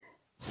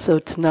So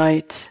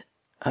tonight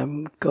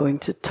I'm going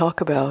to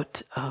talk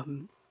about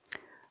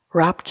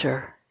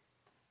rapture,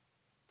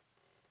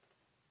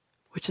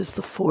 which is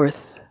the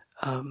fourth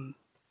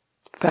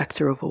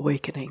factor of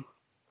awakening.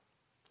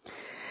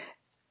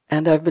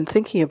 And I've been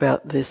thinking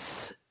about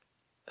this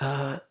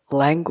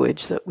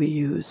language that we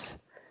use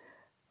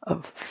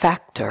of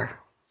factor.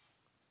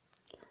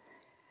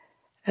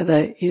 And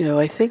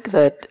I think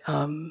that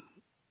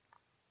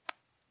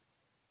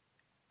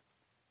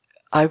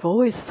I've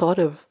always thought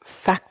of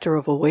factor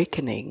of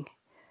awakening.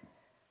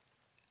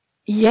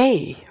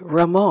 Yay,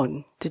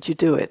 Ramon, did you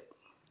do it?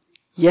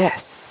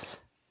 Yes,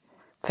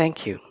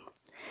 thank you.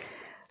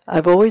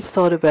 I've always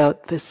thought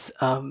about this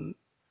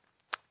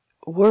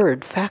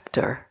word,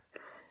 factor,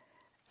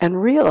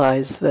 and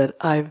realized that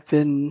I've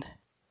been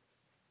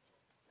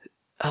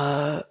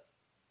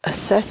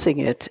assessing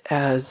it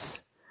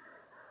as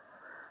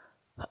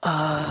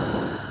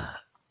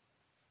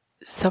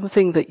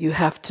something that you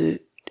have to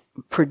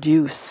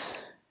produce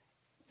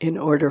in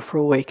order for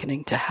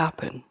awakening to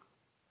happen.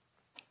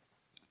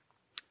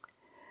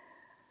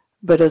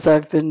 But as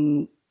I've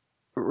been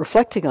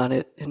reflecting on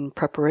it in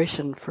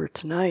preparation for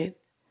tonight,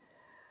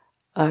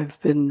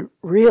 I've been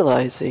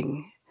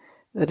realizing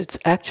that it's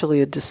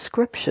actually a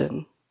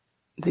description.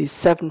 These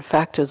 7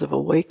 factors of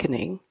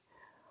awakening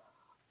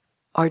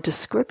are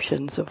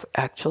descriptions of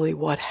actually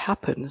what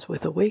happens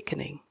with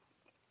awakening.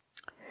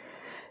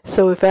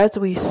 So if as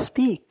we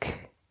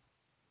speak,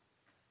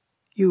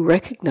 you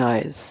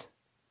recognize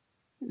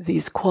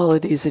these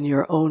qualities in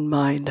your own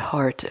mind,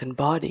 heart, and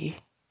body,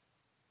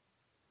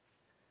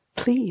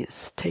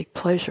 please take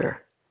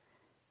pleasure,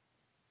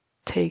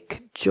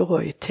 take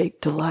joy, take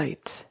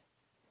delight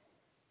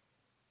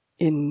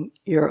in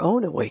your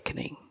own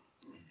awakening.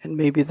 And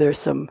maybe there's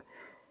some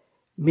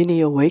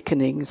mini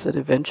awakenings that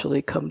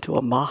eventually come to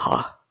a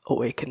maha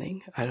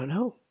awakening. I don't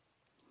know.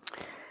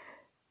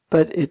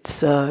 But it's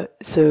so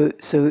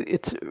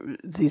it's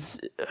these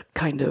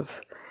kind of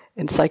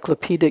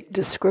encyclopedic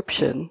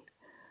description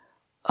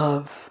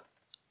of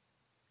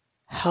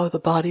how the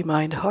body,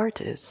 mind, heart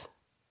is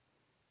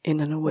in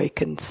an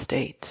awakened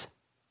state.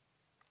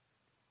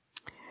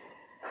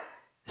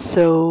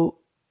 So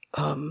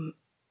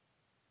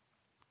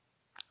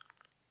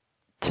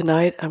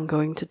tonight I'm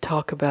going to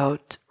talk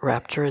about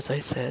rapture, as I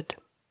said.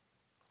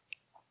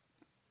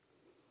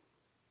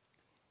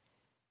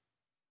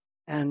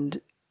 And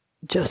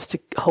just to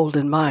hold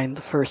in mind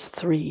the first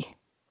 3.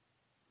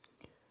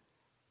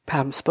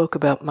 Pam spoke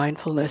about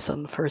mindfulness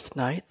on the first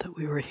night that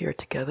we were here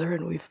together,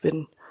 and we've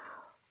been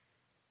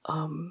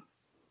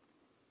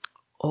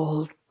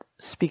all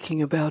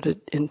speaking about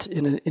it in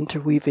an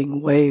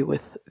interweaving way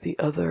with the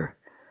other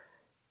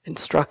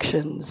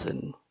instructions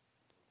and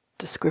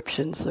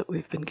descriptions that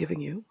we've been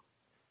giving you.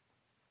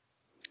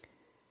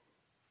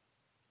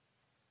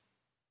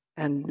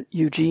 And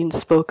Eugene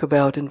spoke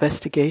about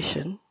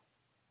investigation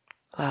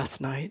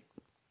last night.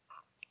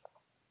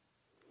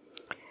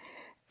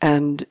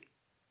 And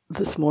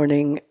this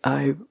morning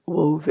I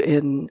wove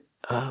in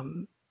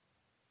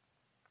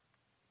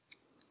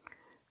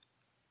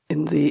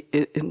the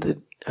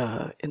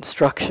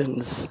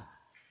instructions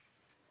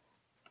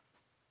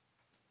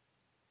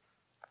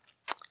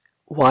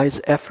wise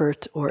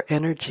effort or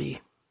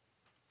energy,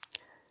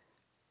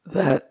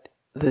 that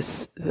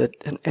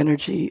an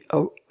energy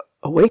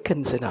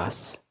awakens in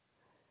us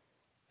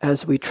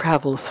as we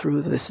travel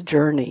through this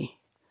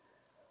journey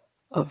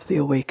of the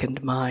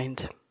awakened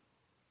mind.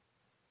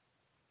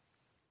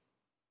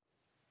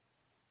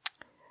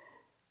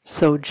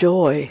 So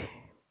joy,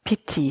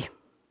 piti,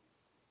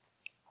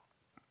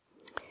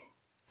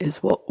 is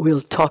what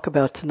we'll talk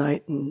about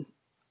tonight, and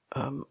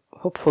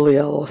hopefully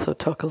I'll also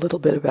talk a little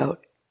bit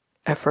about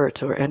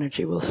effort or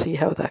energy. We'll see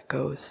how that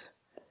goes.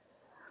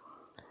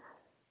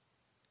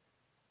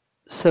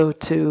 So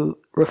to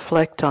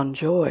reflect on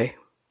joy,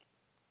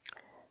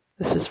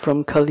 this is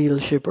from Khalil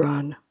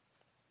Gibran.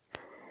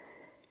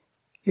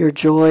 Your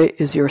joy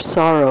is your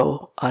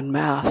sorrow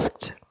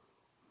unmasked.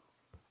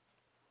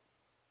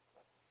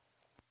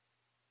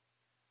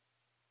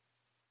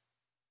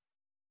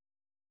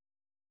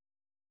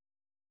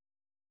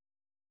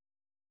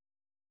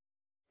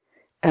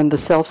 And the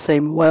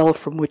selfsame well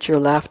from which your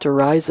laughter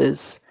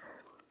rises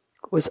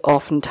was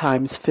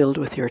oftentimes filled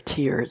with your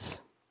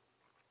tears.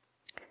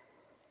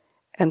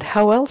 And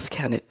how else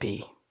can it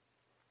be?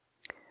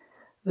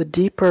 The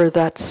deeper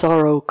that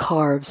sorrow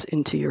carves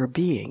into your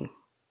being,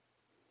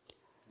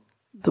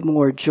 the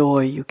more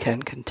joy you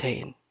can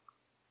contain.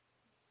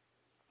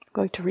 I'm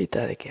going to read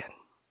that again.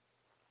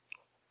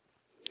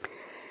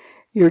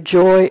 Your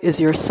joy is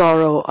your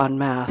sorrow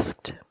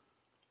unmasked.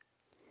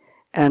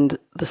 And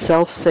the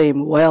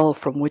selfsame well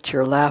from which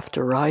your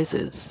laughter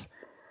rises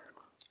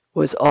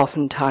was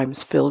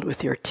oftentimes filled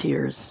with your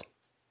tears.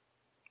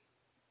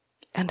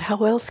 And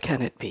how else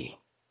can it be?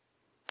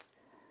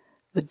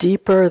 The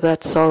deeper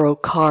that sorrow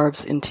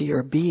carves into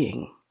your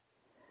being,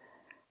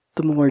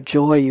 the more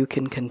joy you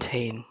can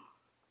contain.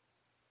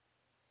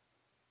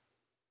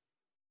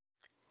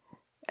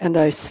 And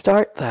I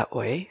start that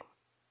way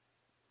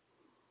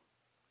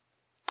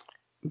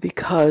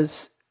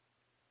because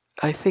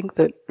I think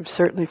that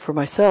certainly for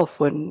myself,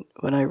 when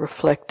I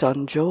reflect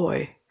on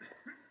joy,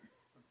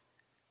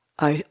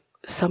 I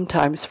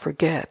sometimes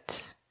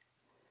forget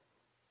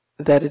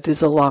that it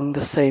is along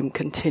the same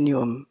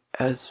continuum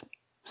as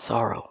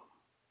sorrow.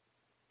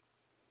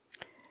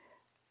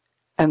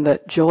 And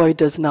that joy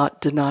does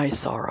not deny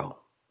sorrow,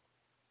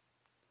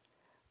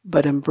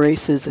 but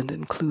embraces and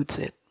includes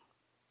it.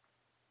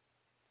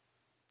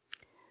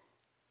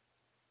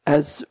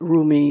 As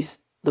Rumi,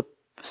 the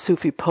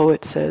Sufi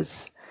poet,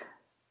 says,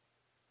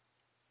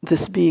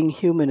 this being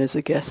human is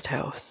a guest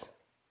house.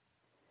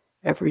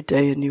 Every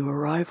day a new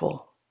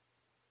arrival.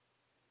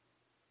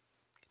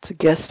 It's a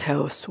guest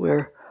house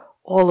where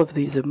all of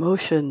these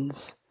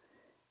emotions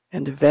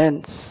and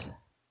events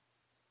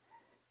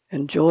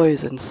and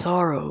joys and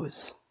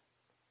sorrows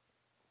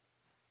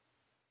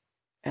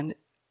and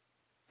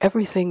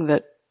everything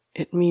that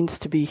it means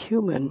to be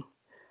human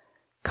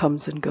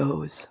comes and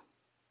goes.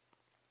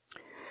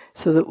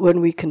 So that when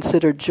we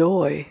consider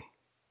joy,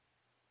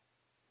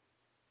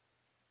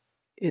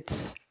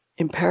 it's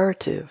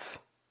imperative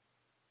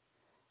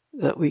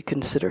that we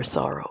consider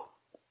sorrow,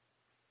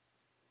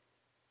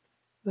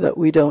 that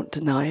we don't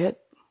deny it,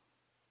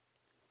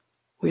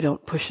 we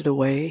don't push it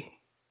away,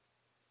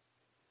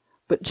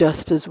 but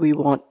just as we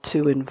want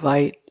to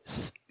invite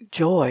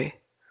joy,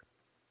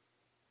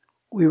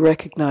 we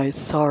recognize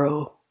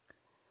sorrow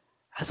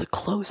as a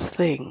close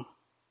thing,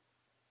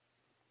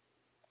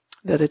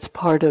 that it's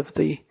part of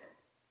the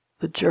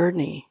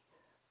journey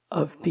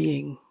of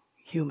being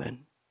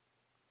human.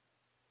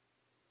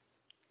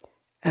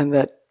 And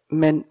that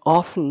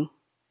often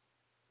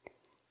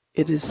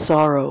it is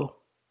sorrow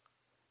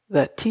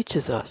that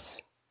teaches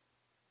us,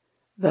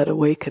 that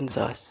awakens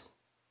us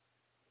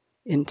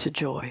into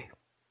joy.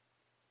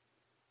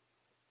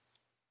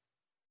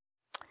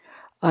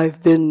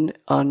 I've been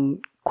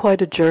on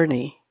quite a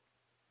journey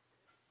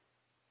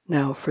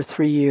now for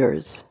 3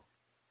 years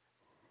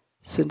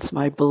since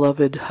my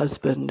beloved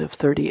husband of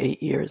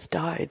 38 years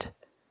died.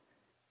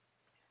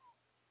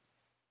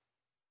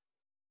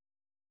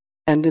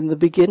 And in the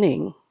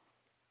beginning,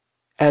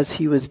 as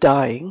he was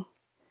dying,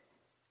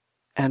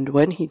 and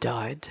when he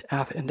died,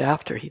 and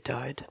after he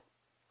died,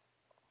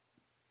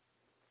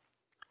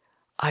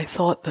 I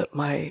thought that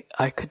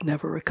I could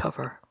never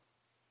recover.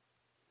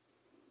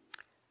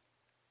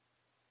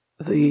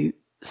 The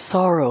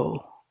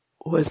sorrow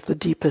was the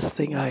deepest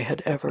thing I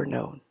had ever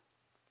known.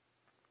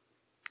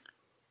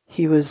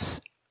 He was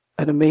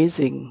an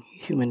amazing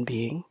human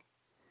being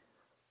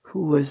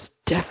who was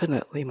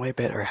definitely my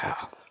better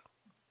half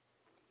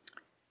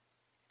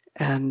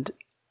and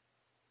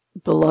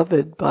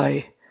beloved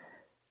by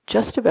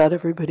just about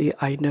everybody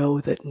I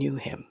know that knew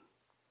him.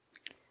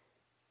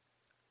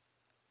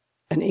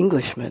 An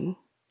Englishman,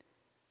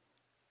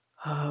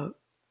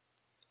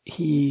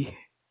 he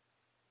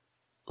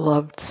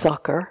loved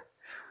soccer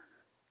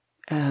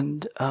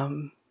and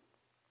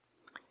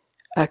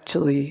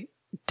actually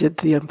did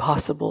the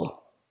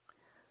impossible,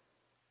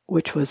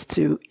 which was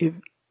to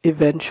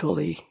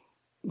eventually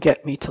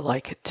get me to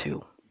like it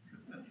too.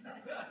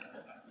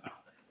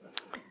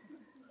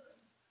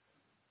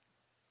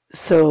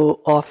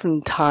 So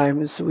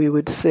oftentimes we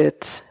would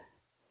sit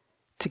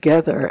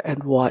together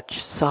and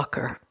watch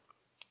soccer.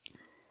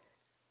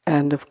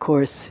 And of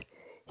course,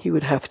 he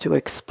would have to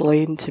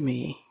explain to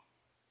me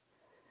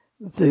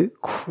the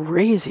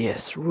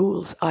craziest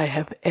rules I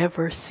have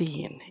ever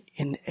seen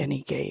in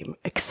any game,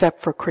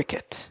 except for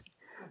cricket,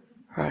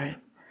 right?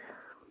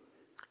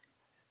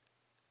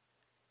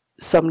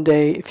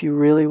 Someday, if you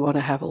really want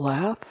to have a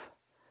laugh,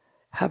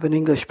 have an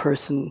English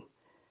person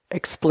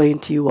explain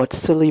to you what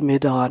silly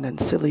mid-on and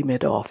silly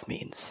mid-off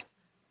means.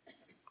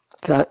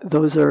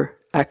 Those are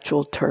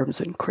actual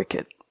terms in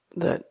cricket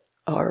that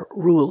are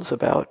rules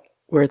about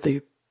where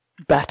the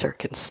batter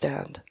can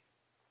stand.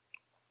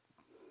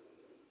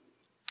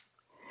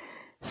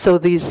 So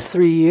these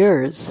 3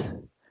 years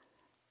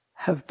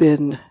have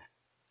been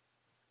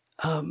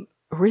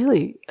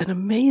really an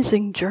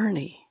amazing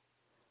journey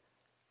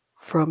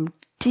from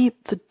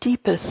the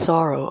deepest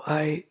sorrow,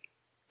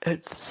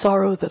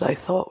 sorrow that I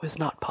thought was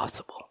not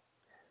possible.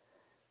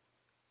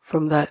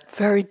 From that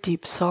very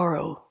deep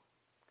sorrow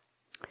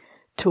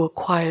to a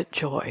quiet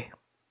joy.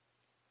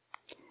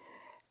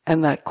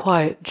 And that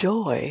quiet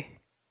joy,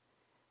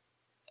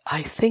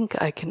 I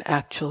think I can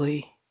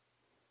actually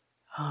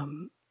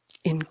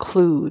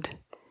include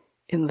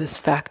in this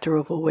factor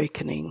of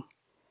awakening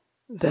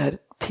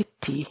that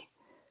piti,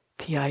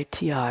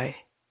 P-I-T-I,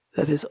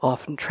 that is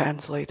often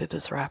translated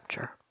as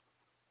rapture.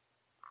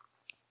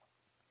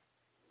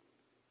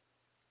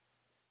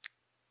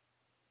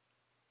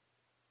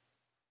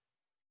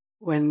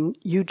 When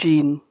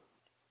Eugene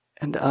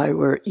and I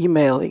were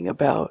emailing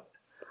about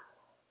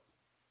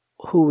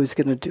who was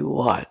going to do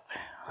what,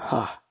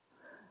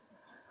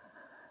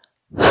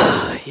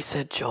 he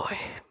said joy.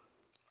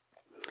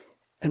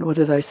 And what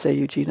did I say,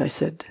 Eugene? I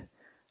said,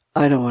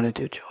 I don't want to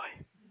do joy.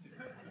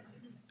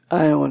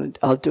 I don't want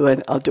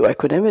to. I'll do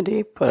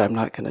equanimity, but I'm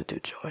not going to do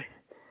joy.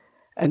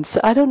 And so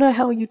I don't know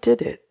how you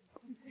did it.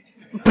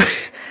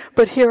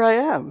 but here I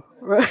am,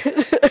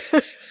 right?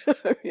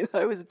 I mean,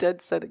 I was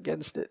dead set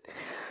against it.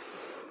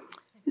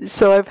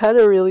 So I've had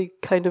a really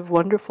kind of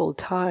wonderful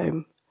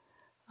time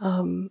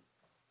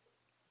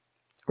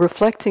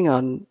reflecting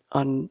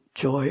on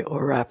joy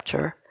or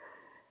rapture,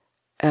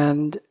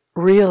 and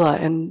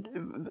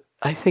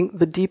I think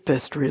the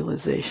deepest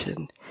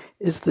realization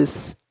is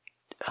this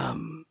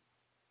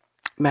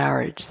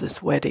marriage,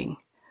 this wedding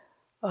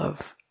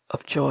of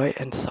joy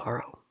and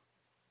sorrow.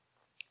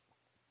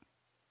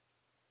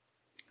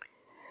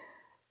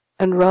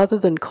 And rather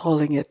than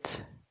calling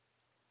it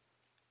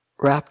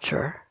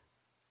rapture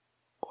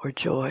or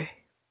joy,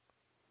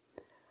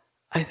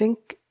 I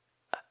think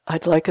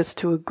I'd like us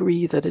to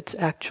agree that it's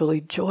actually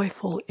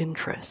joyful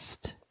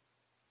interest.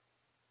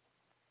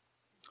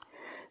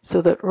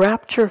 So that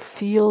rapture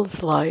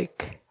feels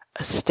like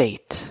a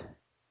state,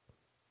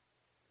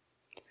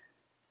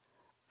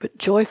 but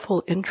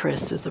joyful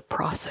interest is a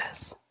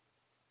process.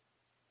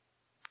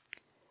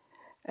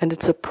 And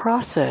it's a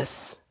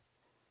process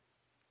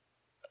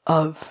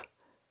of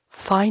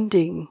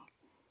finding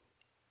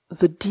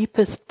the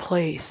deepest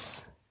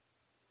place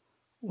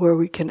where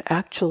we can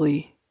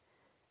actually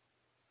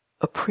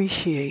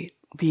appreciate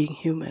being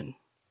human.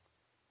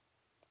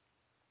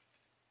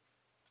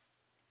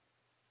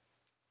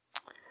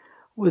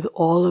 With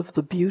all of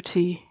the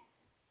beauty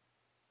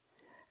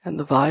and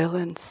the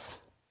violence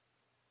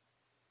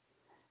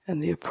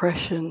and the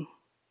oppression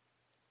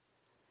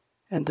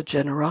and the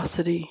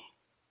generosity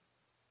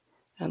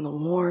and the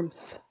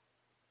warmth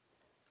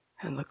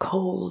and the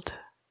cold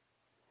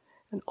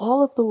and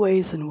all of the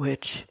ways in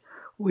which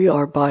we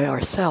are by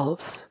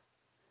ourselves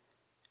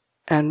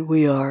and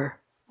we are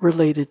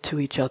related to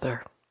each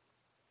other,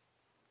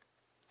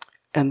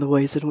 and the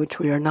ways in which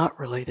we are not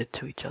related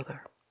to each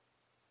other.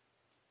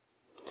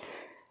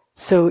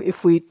 So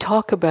if we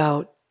talk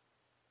about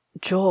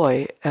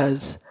joy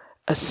as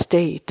a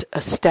state,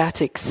 a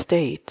static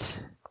state,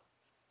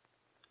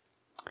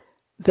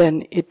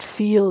 then it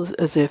feels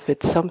as if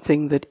it's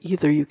something that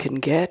either you can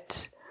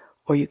get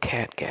or you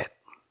can't get.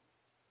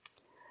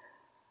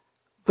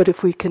 But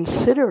if we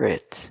consider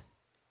it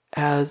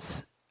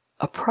as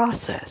a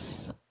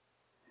process,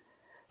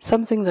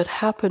 something that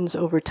happens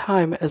over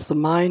time as the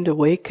mind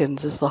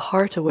awakens, as the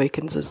heart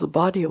awakens, as the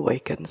body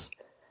awakens,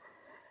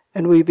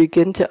 and we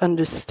begin to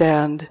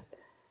understand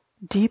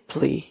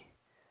deeply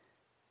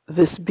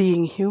this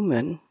being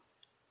human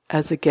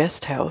as a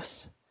guest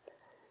house,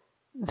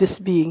 this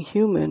being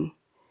human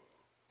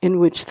in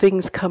which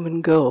things come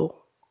and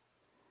go,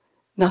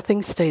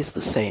 nothing stays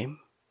the same,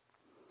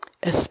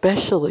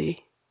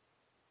 especially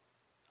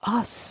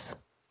us.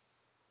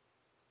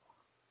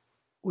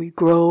 We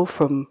grow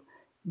from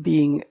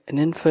being an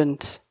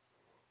infant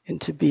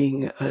into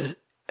being a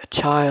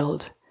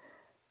child,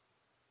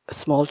 a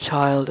small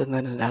child, and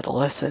then an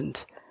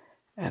adolescent,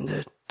 and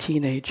a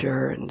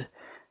teenager, and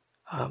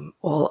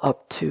all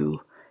up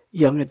to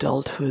young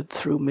adulthood,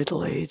 through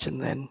middle age,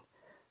 and then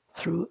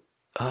through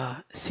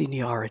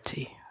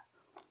seniority.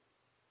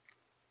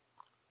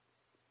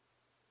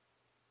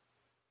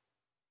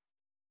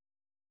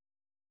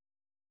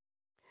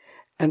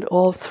 And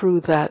all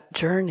through that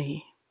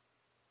journey,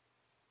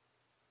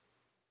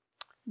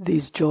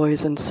 these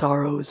joys and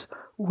sorrows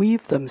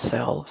weave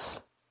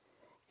themselves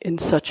in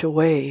such a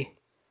way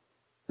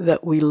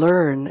that we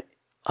learn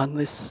on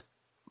this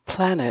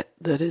planet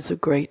that is a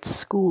great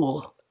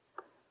school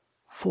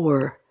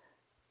for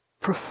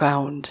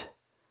profound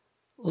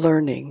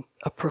learning,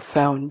 a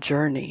profound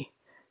journey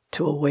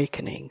to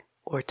awakening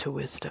or to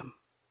wisdom.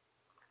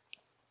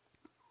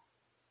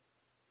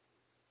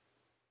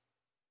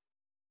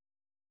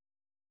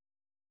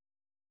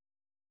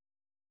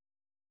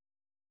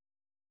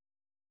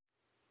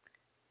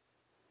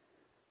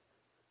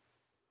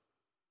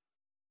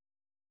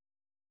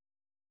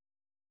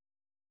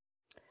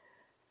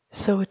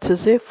 So it's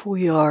as if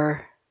we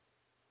are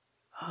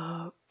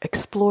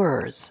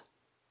explorers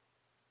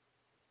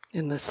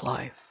in this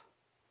life.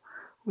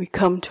 We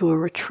come to a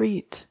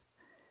retreat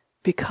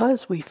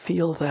because we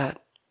feel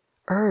that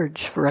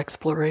urge for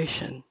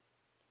exploration.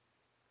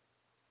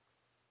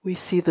 We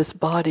see this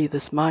body,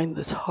 this mind,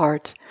 this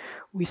heart.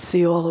 We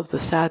see all of the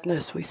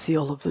sadness. We see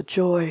all of the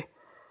joy.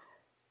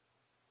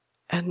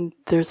 And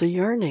there's a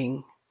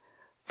yearning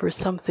for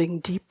something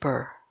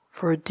deeper,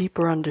 for a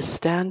deeper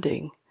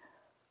understanding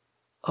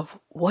of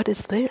what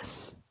is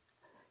this?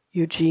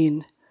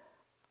 Eugene,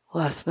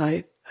 last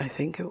night, I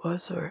think it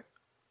was, or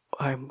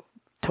I'm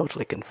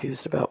totally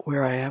confused about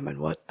where I am and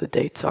what the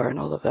dates are and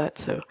all of that.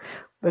 So,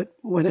 but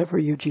whenever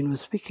Eugene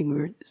was speaking,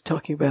 we were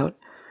talking about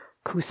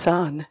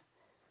Kusan,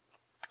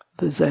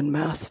 the Zen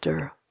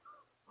master,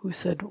 who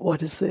said,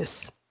 "What is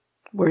this?"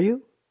 Were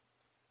you?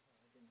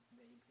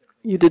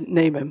 You didn't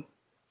name him.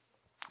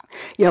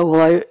 Yeah,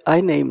 well, I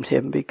named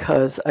him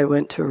because I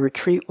went to a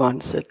retreat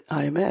once at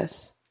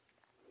IMS.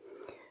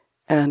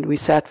 And we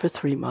sat for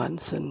 3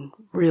 months and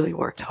really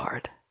worked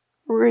hard,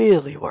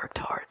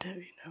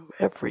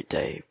 every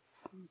day,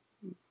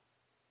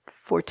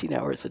 14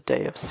 hours a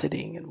day of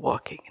sitting and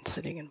walking and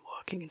sitting and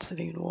walking and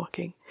sitting and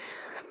walking.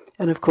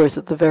 And of course,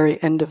 at the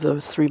very end of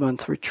those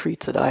 3-month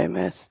retreats at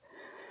IMS,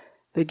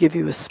 they give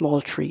you a small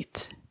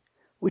treat,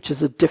 which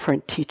is a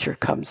different teacher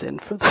comes in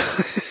for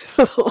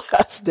for the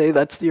last day.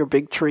 That's your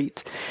big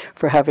treat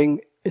for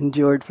having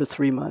endured for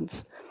 3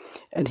 months.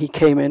 And he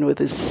came in with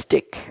his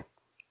stick.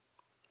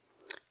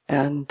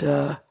 And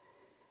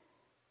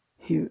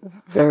he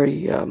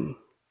very,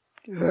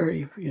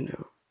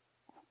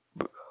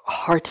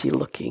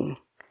 hearty-looking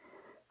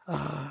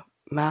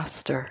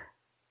master.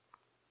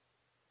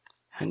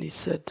 And he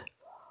said,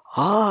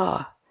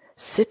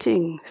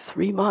 sitting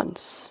 3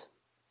 months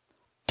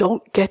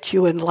don't get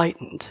you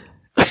enlightened.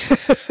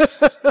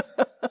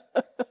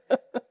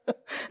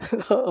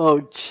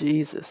 Oh,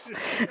 Jesus.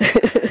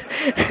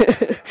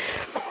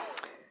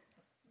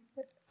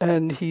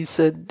 And he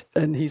said,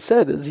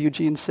 as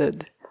Eugene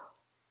said,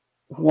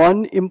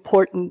 one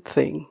important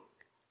thing.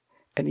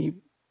 And he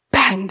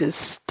banged his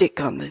stick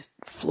on the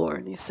floor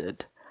and he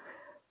said,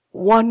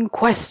 one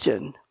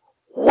question.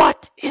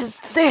 What is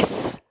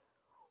this?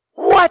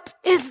 What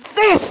is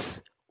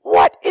this?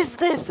 What is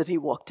this? And he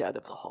walked out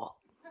of the hall.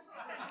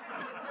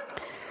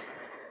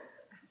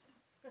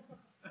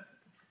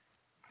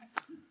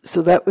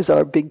 So that was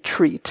our big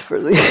treat for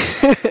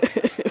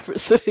for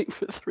sitting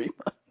for 3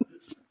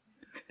 months.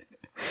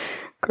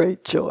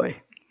 Great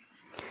joy.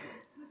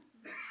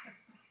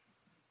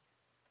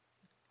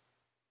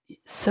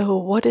 So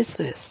what is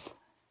this?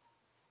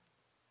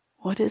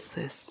 What is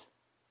this?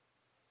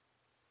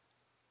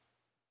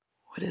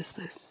 What is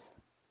this?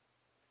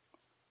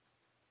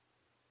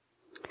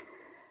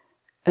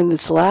 And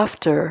this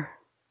laughter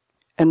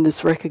and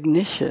this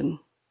recognition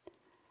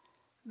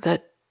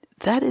that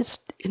is,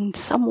 in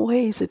some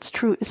ways, it's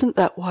true. Isn't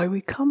that why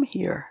we come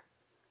here?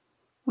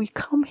 We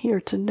come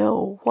here to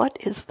know, what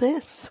is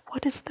this?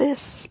 What is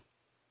this?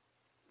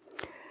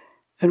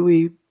 And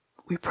we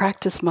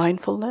practice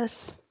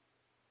mindfulness,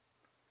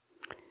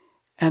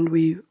 and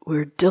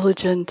we're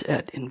diligent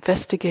at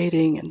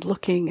investigating and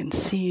looking and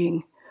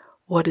seeing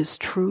what is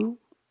true.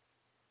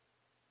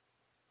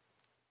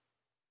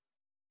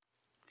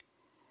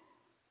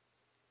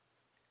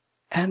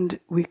 And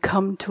we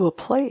come to a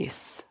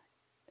place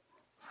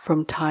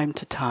from time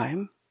to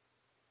time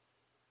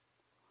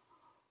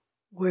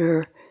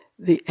where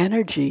the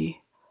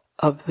energy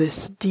of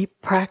this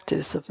deep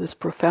practice, of this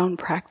profound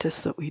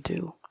practice that we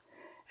do,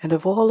 and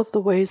of all of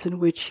the ways in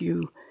which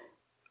you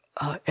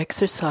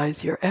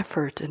exercise your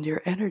effort and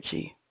your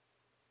energy,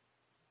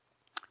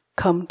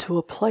 come to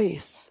a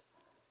place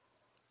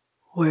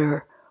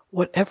where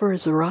whatever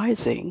is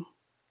arising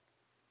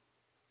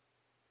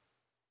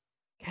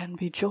can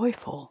be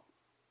joyful.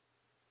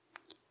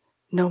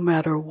 No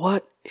matter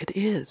what it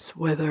is,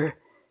 whether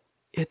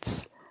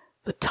it's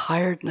the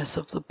tiredness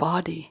of the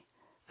body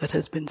that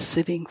has been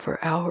sitting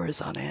for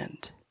hours on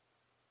end,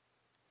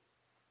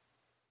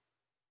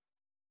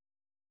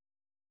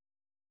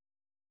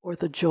 or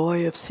the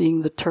joy of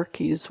seeing the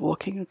turkeys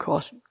walking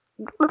across,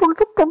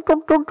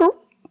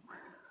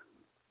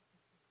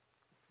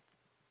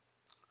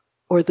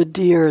 or the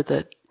deer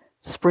that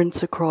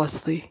sprints across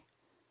the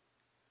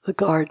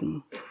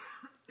garden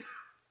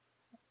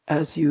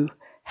as you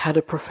had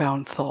a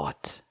profound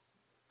thought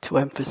to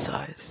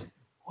emphasize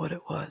what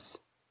it was.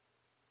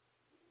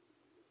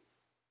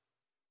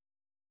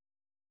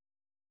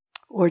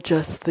 Or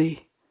just the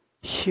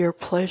sheer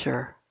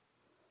pleasure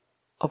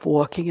of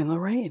walking in the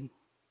rain.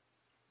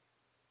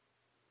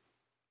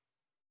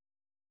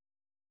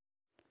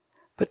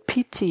 But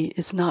piti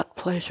is not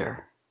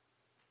pleasure.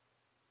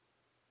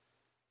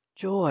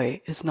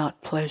 Joy is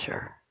not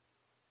pleasure.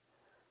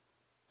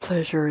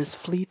 Pleasure is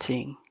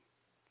fleeting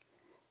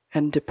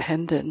and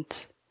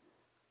dependent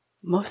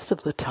most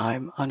of the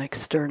time on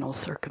external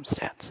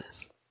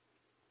circumstances.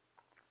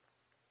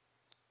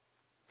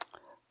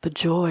 The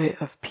joy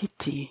of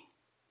piti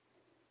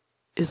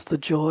is the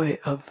joy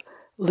of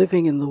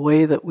living in the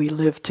way that we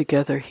live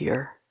together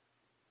here,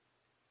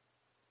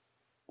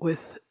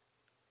 with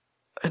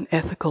an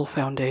ethical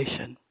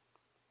foundation,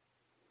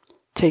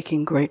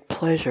 taking great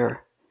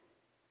pleasure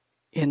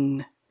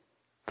in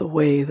the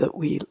way that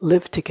we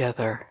live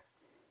together,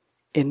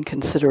 in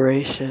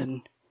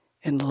consideration,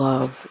 in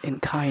love, in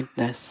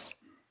kindness,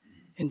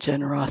 in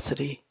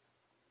generosity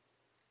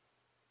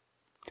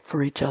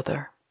for each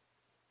other,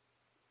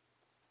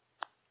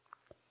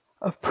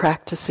 of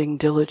practicing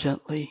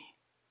diligently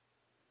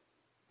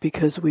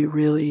because we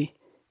really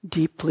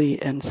deeply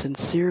and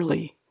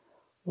sincerely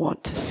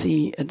want to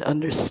see and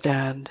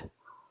understand,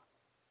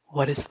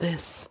 what is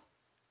this?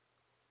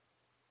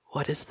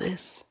 What is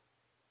this?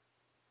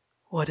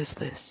 What is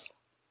this?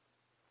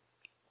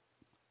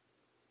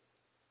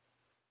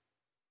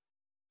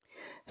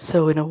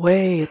 So in a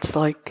way, it's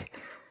like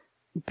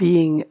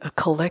being a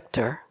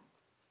collector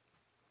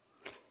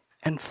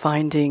and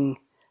finding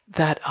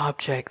that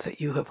object that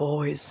you have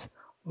always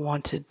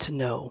wanted to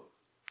know,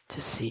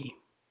 to see,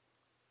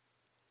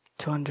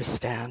 to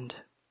understand.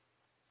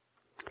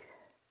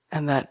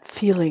 And that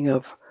feeling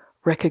of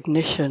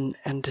recognition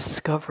and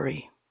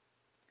discovery,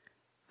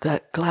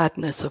 that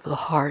gladness of the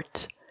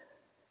heart,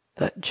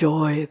 that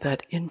joy,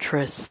 that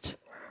interest,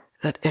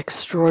 that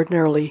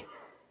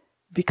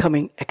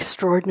becoming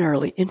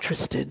extraordinarily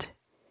interested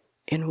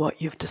in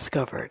what you've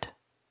discovered.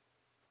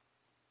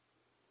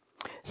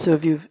 So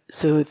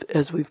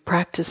as we've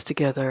practiced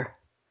together,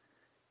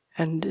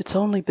 and it's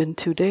only been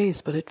 2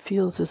 days, but it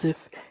feels as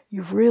if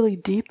you've really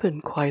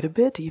deepened quite a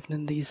bit, even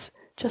in these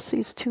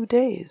 2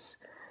 days.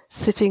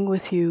 Sitting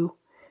with you,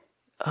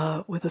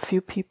 with a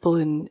few people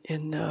in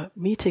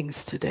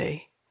meetings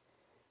today,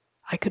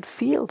 I could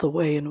feel the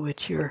way in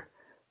which you're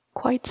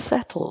quite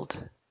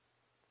settled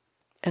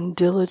and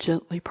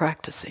diligently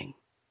practicing.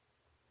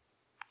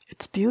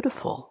 It's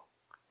beautiful.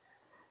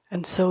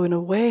 And so in a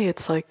way,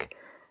 it's like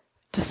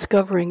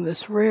discovering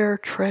this rare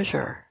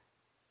treasure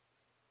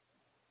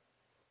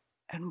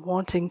and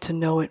wanting to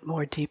know it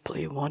more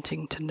deeply,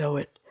 wanting to know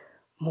it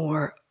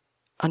more,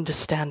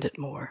 understand it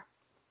more.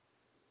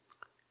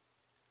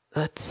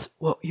 That's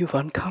what you've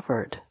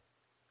uncovered.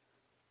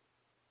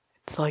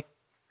 It's like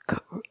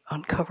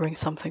uncovering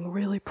something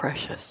really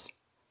precious.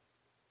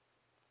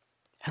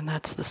 And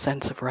that's the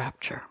sense of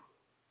rapture.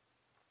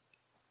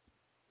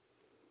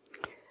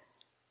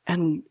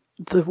 And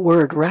the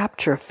word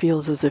rapture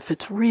feels as if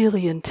it's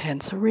really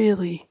intense,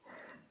 really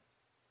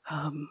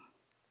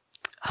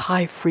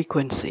high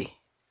frequency.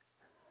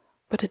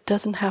 But it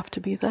doesn't have to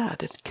be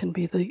that. It can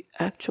be the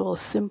actual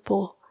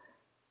simple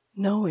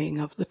knowing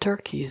of the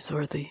turkeys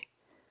or the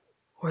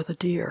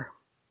deer.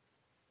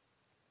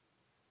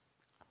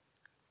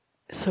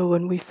 So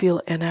when we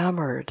feel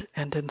enamored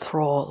and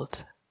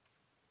enthralled,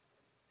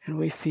 and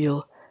we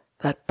feel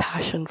that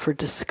passion for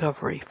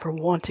discovery, for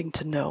wanting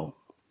to know,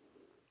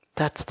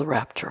 that's the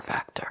rapture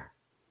factor.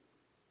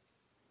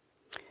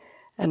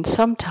 And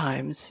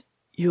sometimes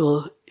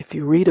if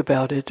you read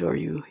about it or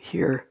you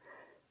hear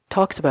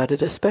talks about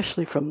it,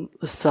 especially from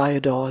the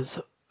Sayadaws,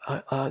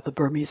 the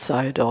Burmese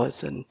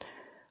Sayadaws and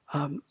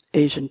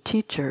Asian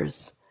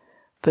teachers,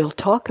 they'll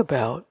talk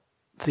about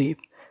the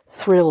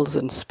thrills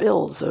and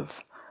spills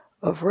of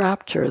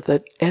rapture,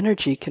 that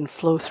energy can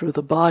flow through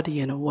the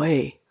body in a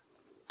way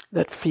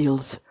that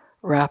feels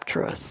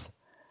rapturous.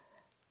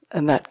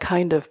 And that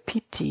kind of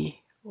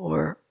piti,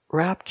 or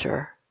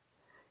rapture,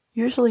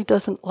 usually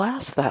doesn't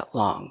last that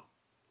long.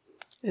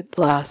 It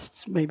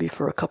lasts maybe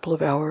for a couple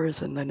of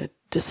hours and then it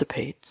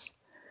dissipates,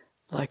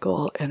 like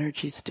all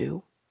energies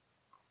do.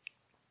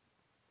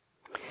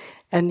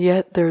 And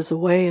yet there's a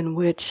way in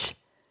which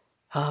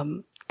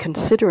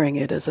considering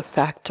it as a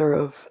factor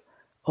of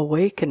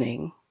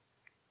awakening,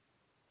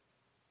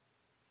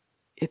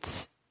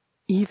 it's,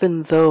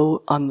 even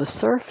though on the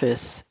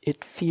surface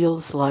it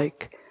feels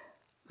like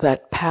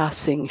that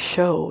passing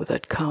show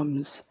that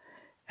comes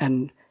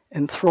and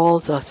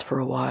enthralls us for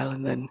a while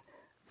and then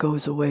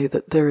goes away,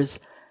 that there is,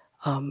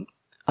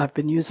 I've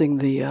been using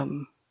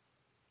the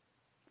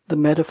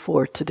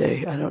metaphor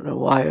today, I don't know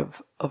why,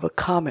 of a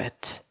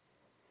comet.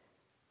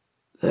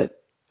 That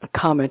a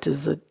comet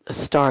is a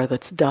star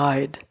that's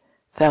died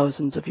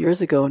thousands of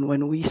years ago, and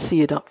when we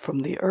see it up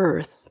from the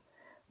earth,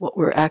 what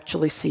we're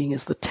actually seeing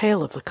is the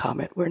tail of the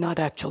comet. We're not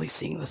actually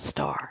seeing the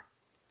star.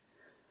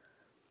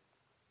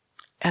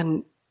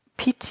 And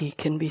piti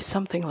can be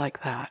something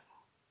like that.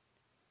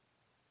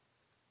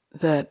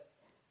 That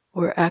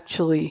we're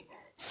actually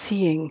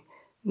seeing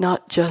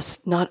not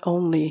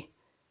only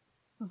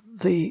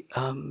the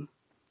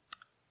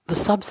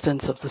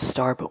substance of the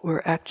star, but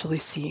we're actually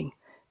seeing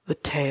the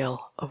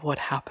tail of what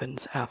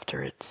happens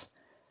after it's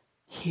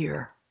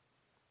here.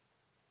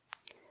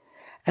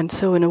 And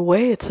so in a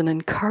way it's an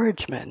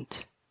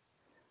encouragement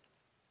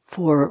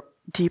for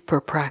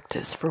deeper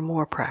practice, for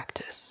more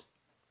practice.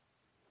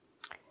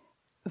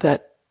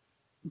 That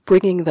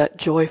bringing that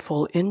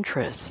joyful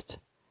interest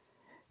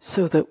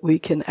so that we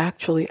can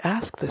actually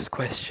ask this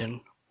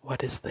question,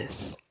 what is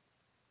this?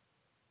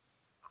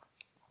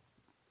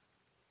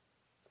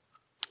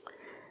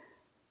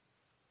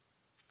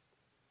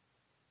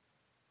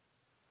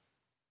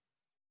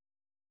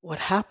 What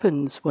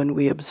happens when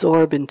we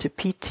absorb into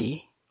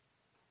piti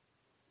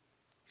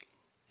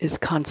is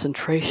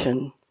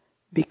concentration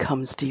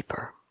becomes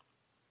deeper.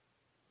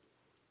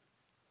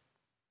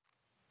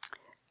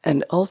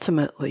 And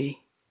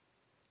ultimately,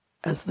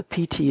 as the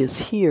piti is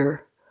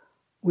here,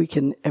 we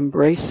can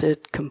embrace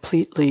it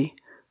completely,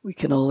 we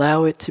can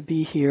allow it to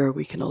be here,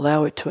 we can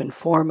allow it to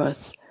inform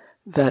us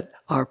that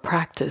our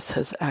practice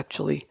has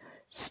actually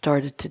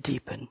started to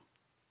deepen.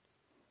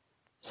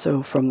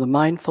 So from the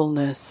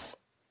mindfulness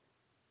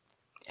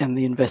and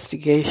the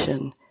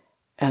investigation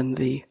and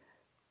the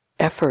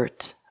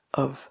effort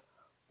of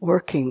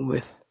working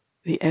with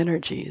the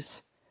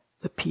energies,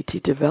 the piti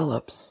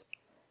develops,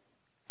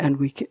 and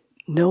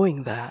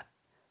knowing that,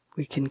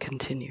 we can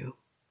continue.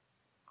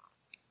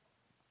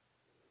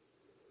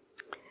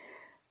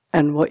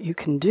 And what you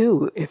can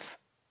do if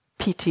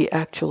piti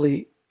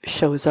actually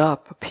shows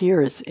up,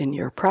 appears in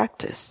your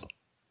practice,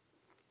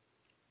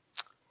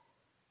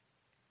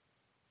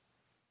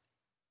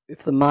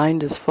 if the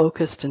mind is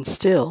focused and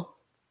still,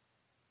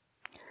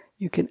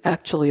 you can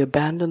actually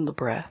abandon the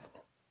breath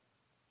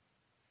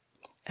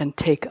and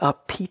take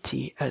up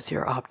piti as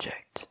your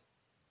object.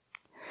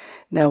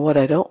 Now what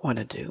I don't want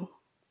to do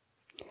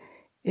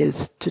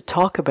is to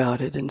talk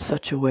about it in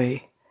such a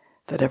way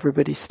that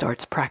everybody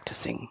starts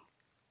practicing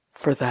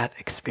for that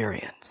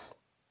experience.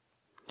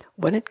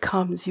 When it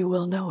comes, you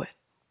will know it.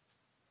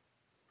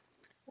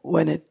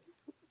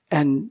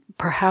 And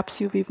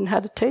perhaps you've even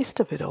had a taste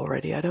of it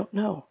already, I don't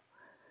know.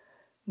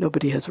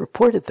 Nobody has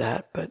reported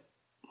that, but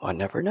one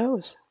never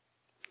knows.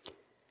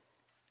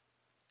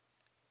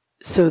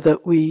 So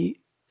that we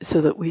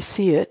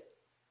see it,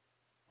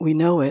 we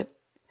know it,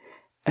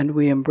 and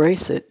we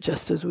embrace it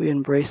just as we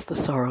embrace the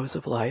sorrows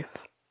of life,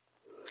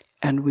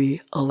 and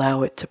we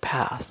allow it to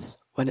pass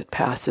when it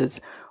passes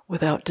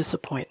without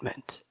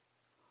disappointment,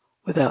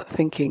 without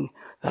thinking,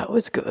 that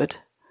was good,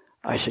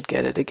 I should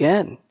get it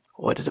again.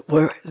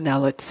 Now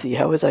let's see,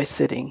 how was I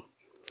sitting?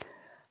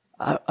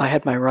 I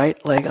had my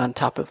right leg on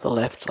top of the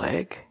left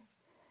leg,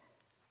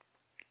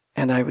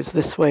 and I was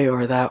this way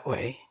or that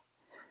way.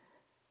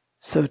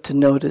 So to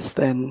notice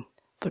then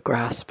the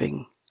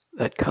grasping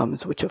that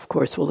comes, which of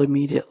course will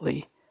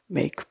immediately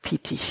make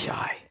piti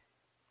shy.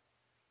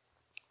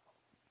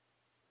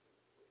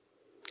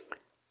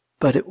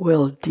 But it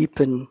will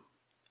deepen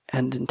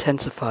and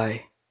intensify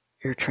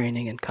your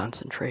training and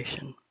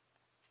concentration.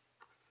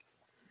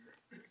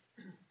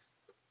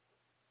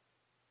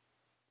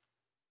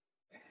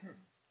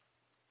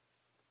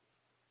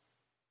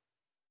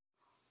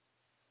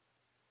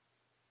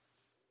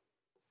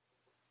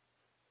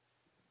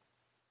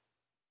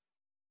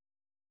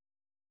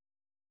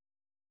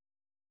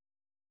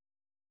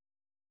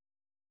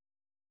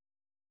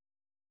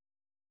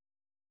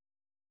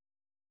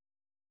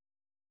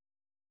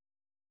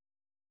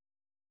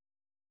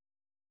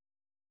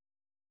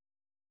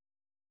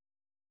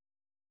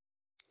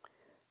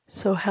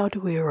 So how do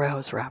we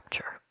arouse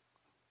rapture?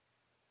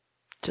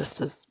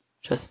 Just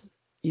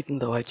even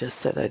though I just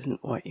said I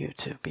didn't want you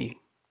to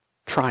be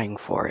trying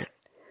for it.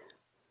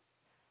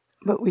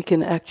 But we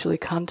can actually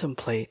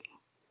contemplate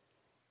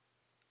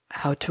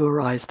how to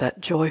arise that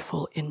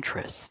joyful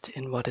interest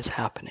in what is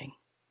happening.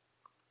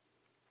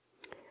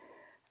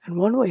 And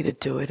one way to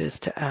do it is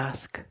to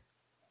ask,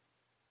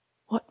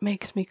 what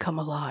makes me come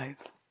alive?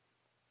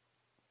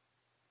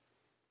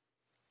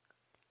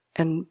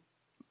 And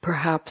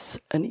perhaps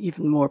an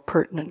even more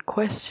pertinent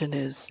question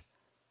is,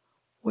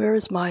 where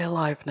is my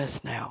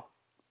aliveness now?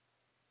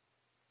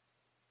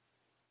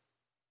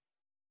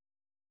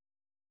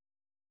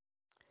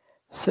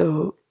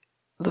 So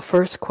the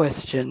first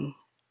question,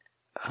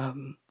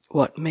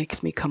 what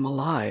makes me come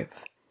alive,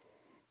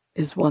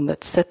 is one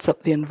that sets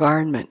up the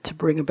environment to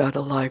bring about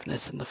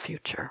aliveness in the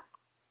future.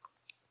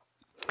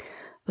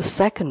 The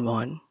second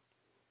one,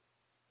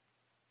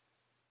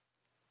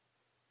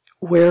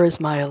 where is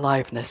my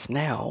aliveness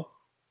now,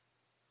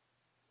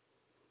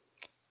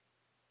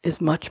 is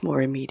much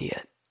more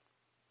immediate.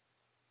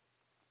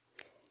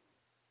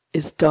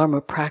 Is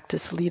Dharma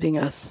practice leading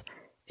us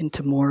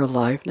into more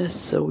aliveness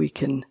so we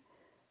can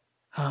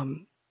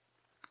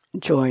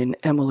join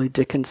Emily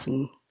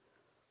Dickinson,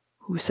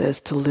 who says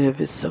to live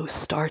is so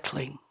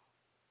startling?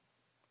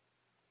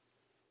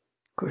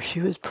 Of course,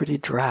 she was pretty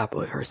drab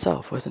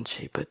herself, wasn't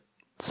she? But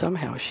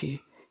somehow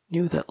she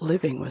knew that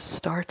living was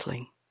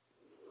startling.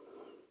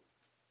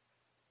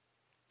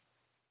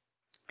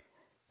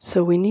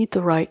 So we need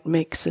the right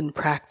mix in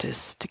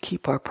practice to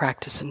keep our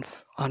practice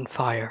on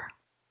fire.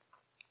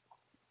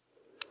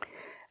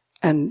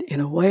 And in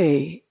a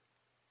way,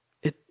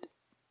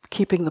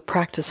 keeping the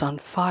practice on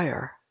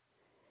fire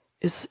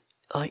it's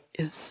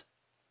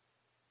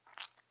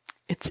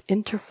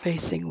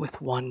interfacing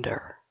with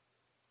wonder.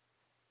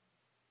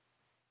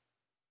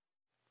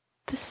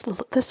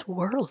 This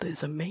world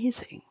is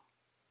amazing.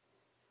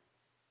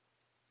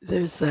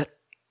 There's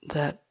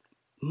that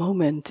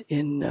moment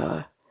in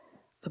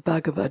the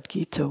Bhagavad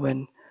Gita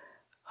when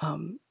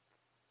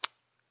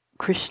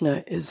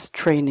Krishna is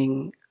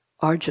training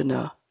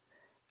Arjuna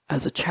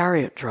as a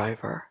chariot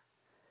driver,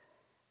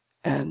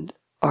 and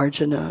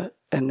Arjuna,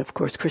 and of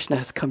course Krishna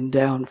has come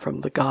down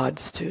from the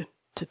gods to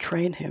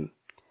train him.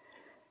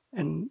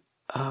 And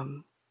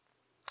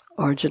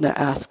Arjuna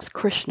asks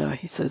Krishna,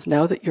 he says,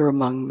 now that you're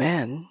among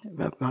men,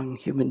 among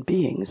human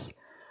beings,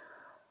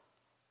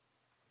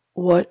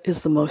 what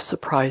is the most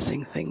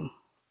surprising thing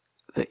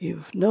that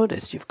you've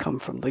noticed? You've come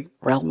from the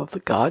realm of the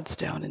gods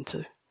down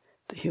into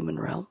the human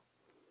realm.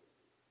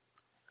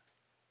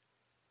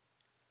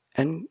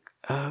 And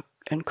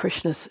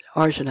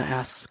Arjuna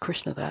asks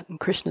Krishna that, and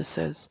Krishna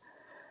says,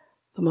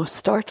 the most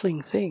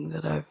startling thing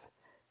that I've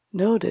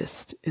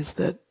noticed is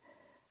that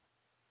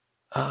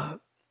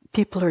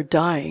people are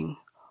dying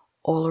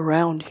all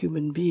around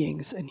human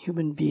beings, and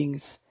human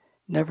beings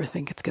never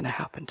think it's going to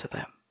happen to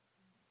them.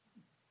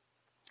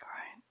 All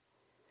right.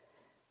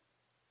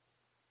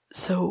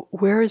 So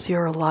where is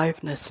your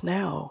aliveness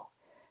now?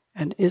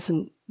 And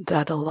isn't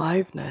that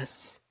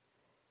aliveness,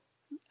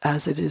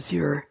 as it is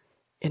your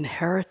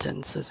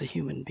inheritance as a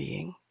human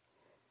being,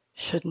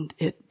 shouldn't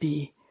it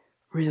be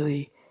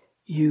really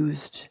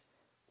used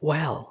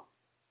well?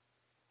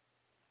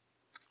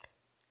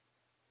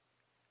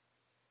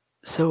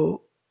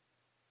 So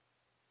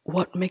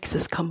what makes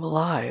us come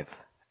alive,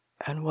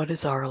 and what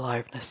is our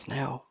aliveness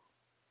now?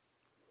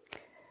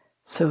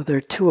 So there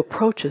are two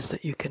approaches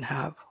that you can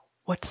have.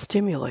 What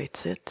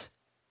stimulates it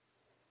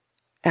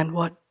and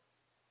what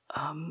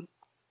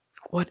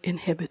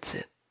inhibits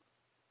it.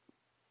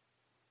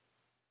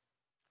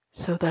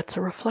 So that's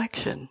a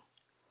reflection.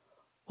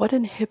 What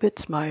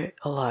inhibits my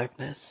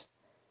aliveness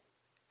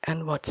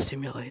and what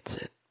stimulates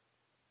it?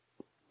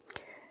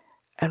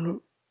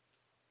 And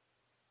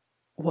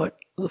what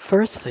the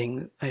first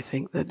thing I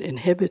think that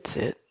inhibits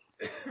it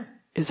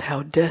is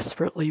how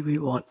desperately we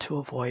want to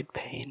avoid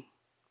pain.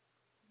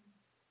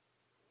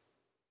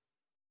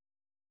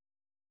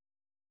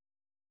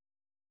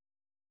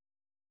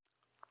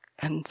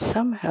 And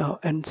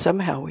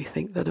somehow we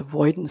think that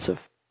avoidance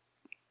of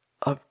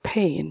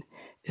pain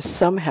is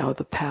somehow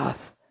the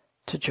path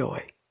to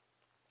joy.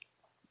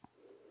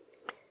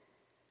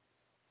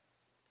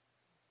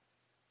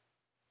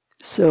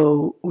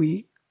 So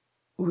we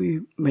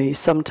may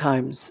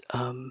sometimes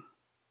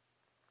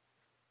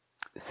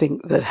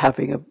think that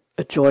having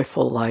a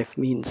joyful life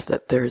means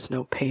that there is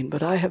no pain,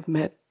 but I have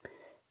met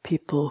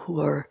people who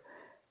are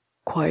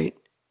quite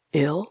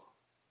ill,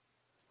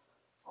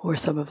 who are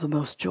some of the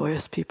most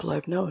joyous people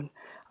I've known.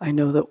 I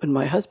know that when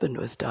my husband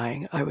was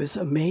dying, I was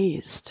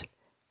amazed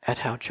at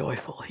how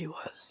joyful he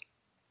was.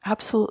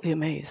 Absolutely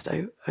amazed.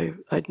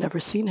 I'd never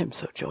seen him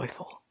so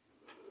joyful.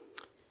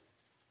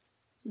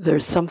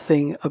 There's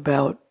something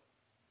about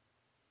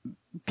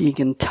being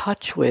in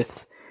touch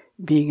with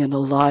being an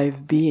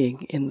alive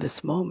being in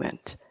this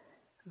moment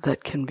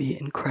that can be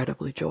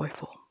incredibly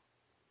joyful.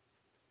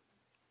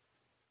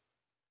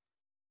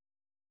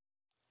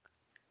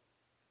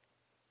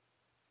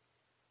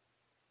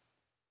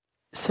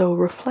 So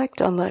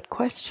reflect on that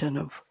question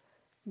of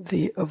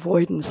the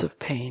avoidance of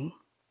pain,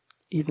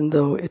 even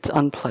though it's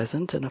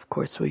unpleasant, and of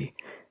course we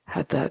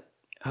had that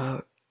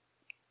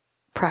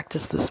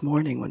practice this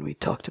morning when we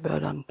talked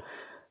about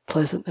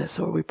unpleasantness,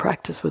 or we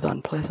practice with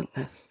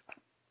unpleasantness.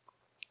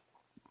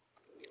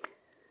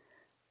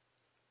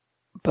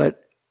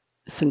 But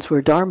since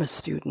we're Dharma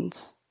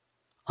students,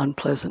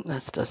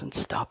 unpleasantness doesn't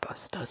stop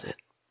us, does it?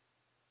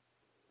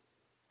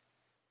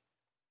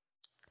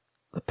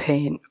 The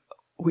pain,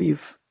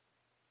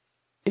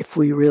 if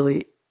we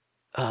really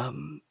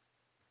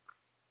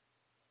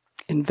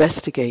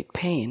investigate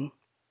pain,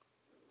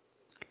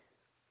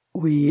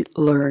 we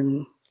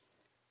learn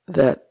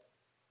that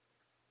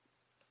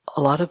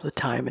a lot of the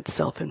time it's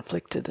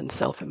self-inflicted and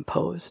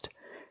self-imposed.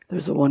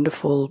 There's a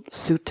wonderful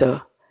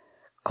sutta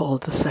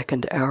called the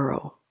second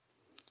arrow,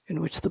 in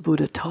which the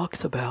Buddha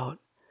talks about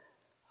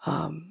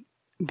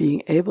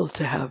being able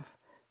to have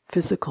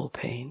physical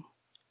pain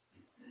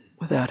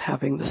without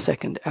having the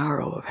second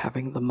arrow of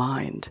having the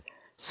mind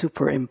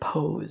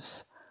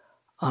superimpose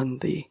on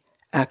the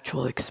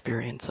actual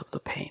experience of the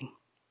pain.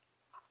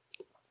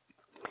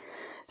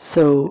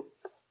 So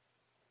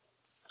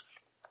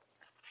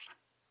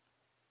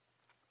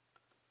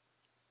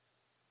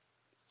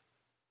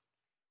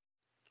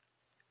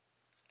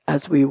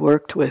as we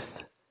worked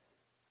with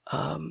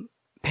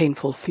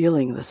painful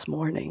feeling this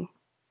morning,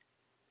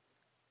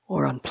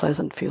 or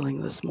unpleasant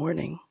feeling this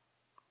morning,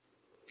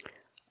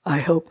 I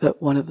hope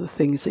that one of the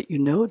things that you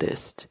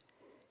noticed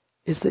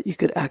is that you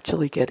could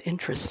actually get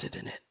interested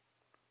in it.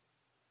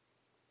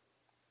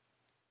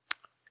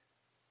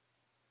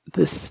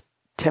 This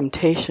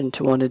temptation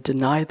to want to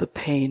deny the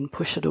pain,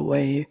 push it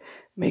away,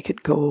 make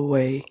it go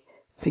away,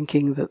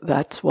 thinking that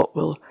that's what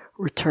will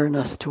return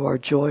us to our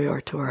joy or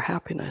to our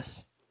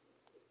happiness.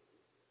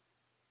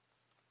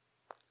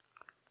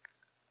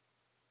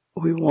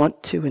 We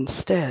want to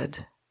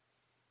instead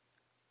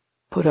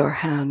put our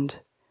hand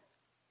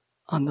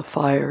on the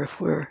fire if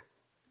we're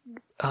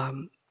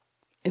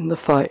in the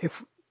fire.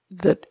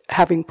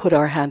 Having put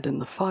our hand in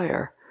the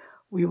fire,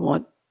 we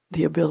want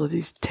the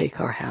ability to take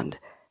our hand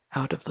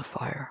out of the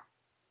fire.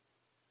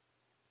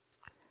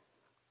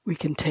 We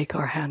can take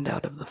our hand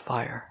out of the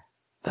fire.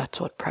 That's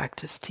what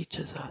practice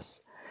teaches us.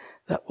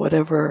 That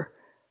whatever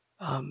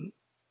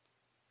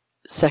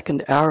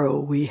second arrow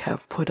we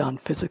have put on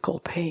physical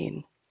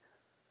pain,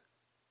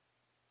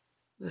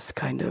 this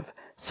kind of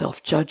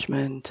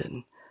self-judgment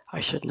and I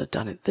shouldn't have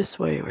done it this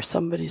way, or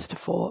somebody's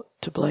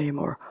to blame,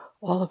 or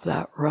all of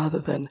that, rather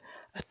than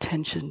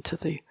attention to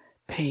the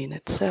pain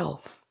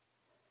itself,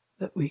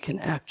 that we can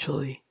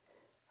actually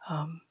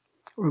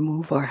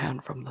remove our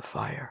hand from the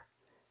fire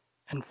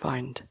and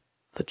find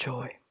the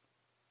joy.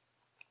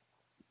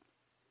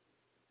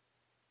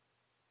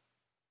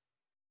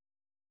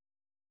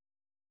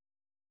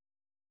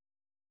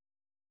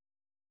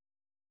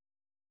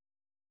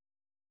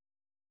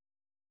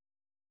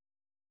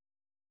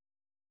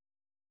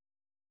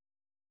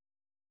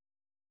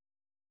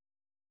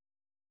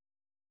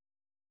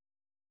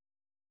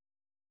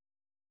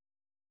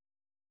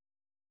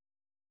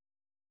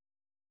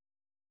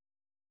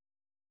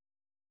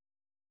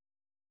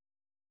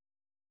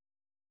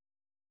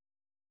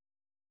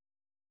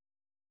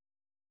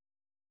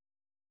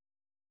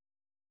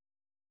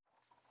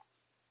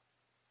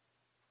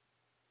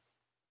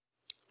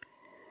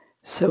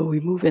 So we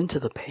move into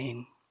the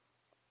pain.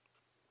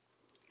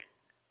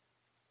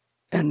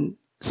 And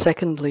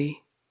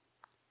secondly,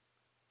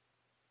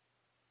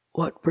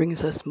 what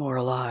brings us more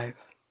alive?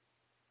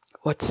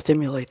 What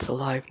stimulates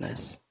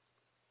aliveness?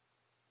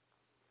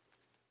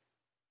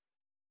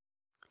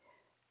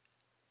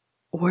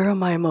 Where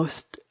am I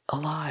most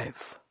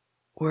alive?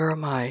 Where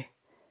am I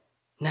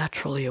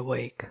naturally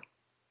awake?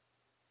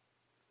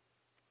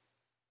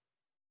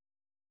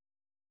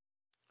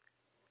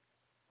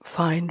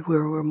 Find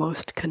where we're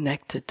most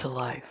connected to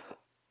life.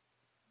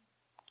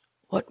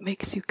 What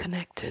makes you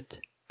connected?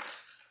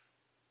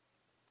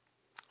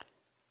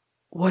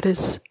 What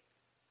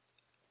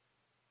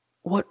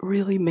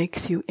really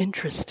makes you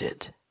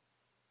interested?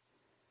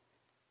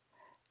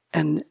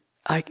 And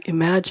I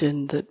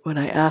imagine that when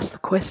I ask the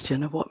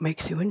question of what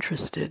makes you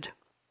interested,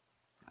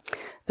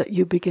 that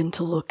you begin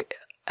to look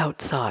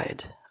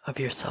outside of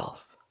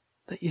yourself,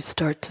 that you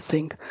start to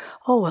think,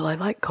 oh, well, I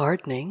like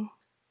gardening,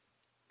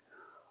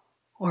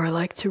 or I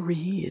like to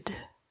read,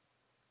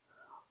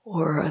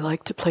 or I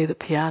like to play the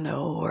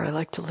piano, or I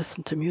like to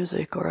listen to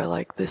music, or I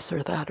like this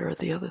or that or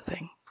the other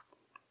thing.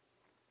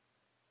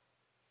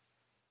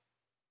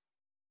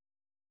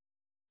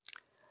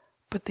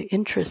 But the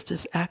interest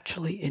is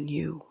actually in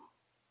you.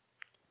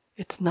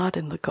 It's not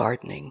in the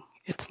gardening.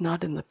 It's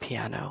not in the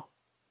piano.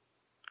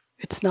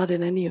 It's not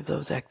in any of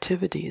those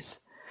activities.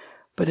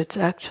 But it's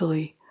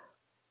actually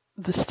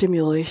the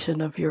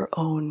stimulation of your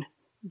own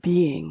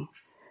being,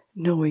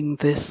 knowing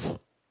this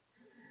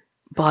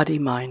body,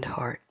 mind,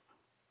 heart.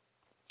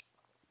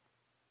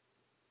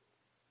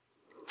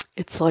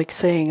 It's like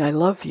saying, I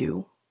love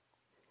you,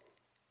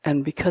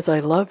 and because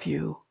I love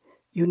you,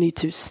 you need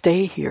to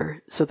stay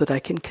here so that I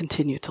can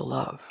continue to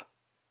love.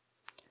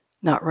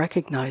 Not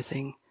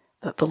recognizing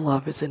that the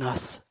love is in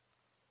us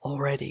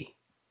already.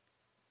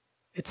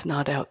 It's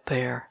not out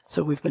there.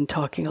 So we've been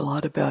talking a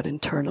lot about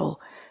internal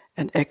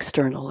and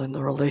external and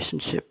the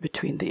relationship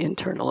between the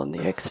internal and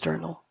the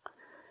external.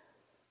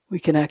 We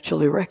can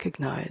actually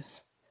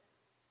recognize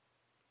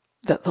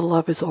that the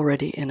love is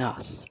already in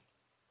us.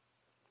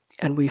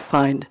 And we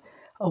find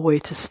a way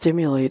to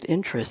stimulate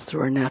interest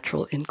through our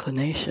natural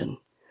inclination,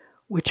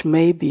 which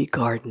may be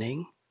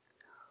gardening,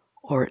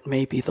 or it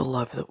may be the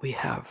love that we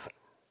have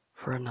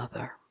for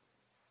another.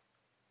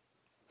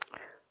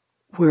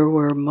 Where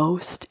we're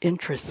most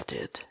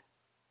interested,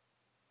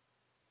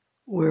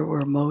 where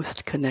we're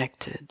most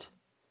connected,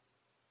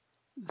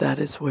 that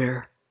is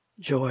where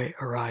joy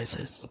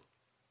arises.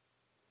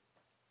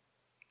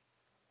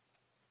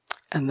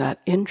 And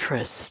that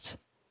interest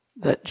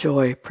that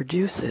joy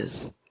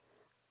produces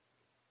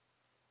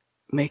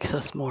makes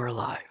us more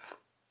alive.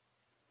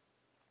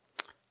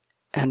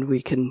 And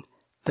we can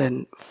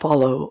then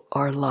follow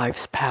our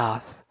life's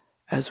path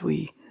as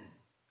we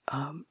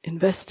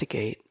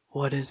investigate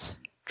what is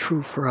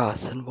true for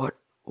us and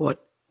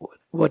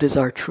what is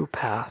our true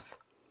path.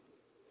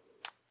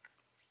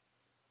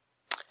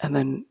 And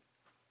then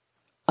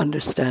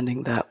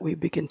understanding that, we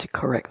begin to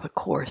correct the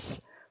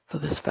course for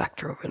this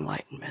factor of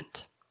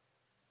enlightenment.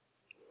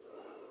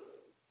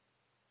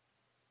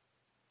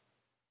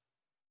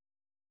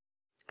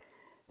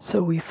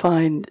 So we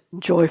find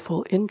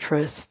joyful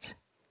interest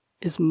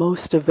is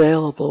most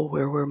available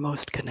where we're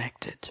most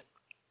connected.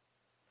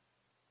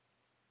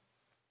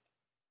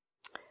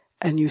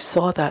 And you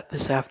saw that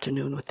this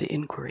afternoon with the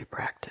inquiry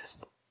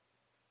practice.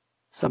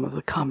 Some of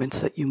the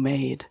comments that you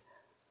made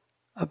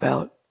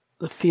about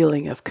the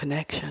feeling of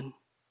connection,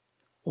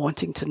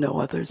 wanting to know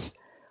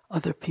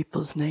other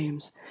people's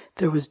names.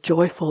 There was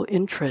joyful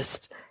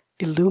interest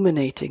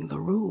illuminating the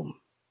room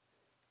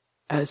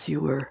as you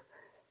were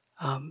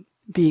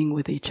being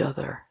with each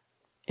other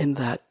in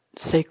that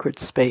sacred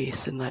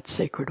space, in that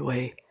sacred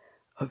way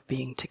of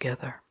being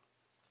together.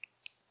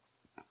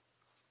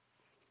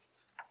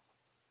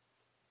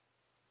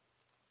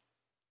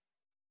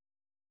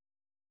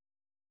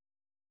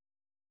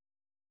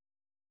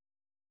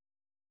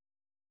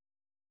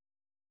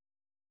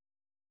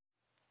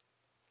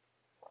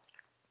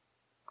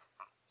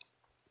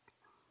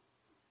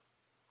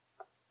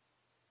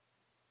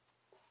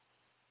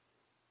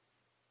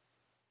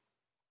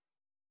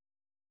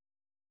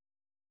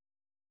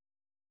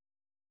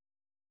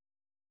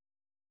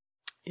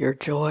 Your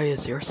joy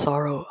is your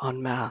sorrow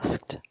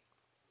unmasked.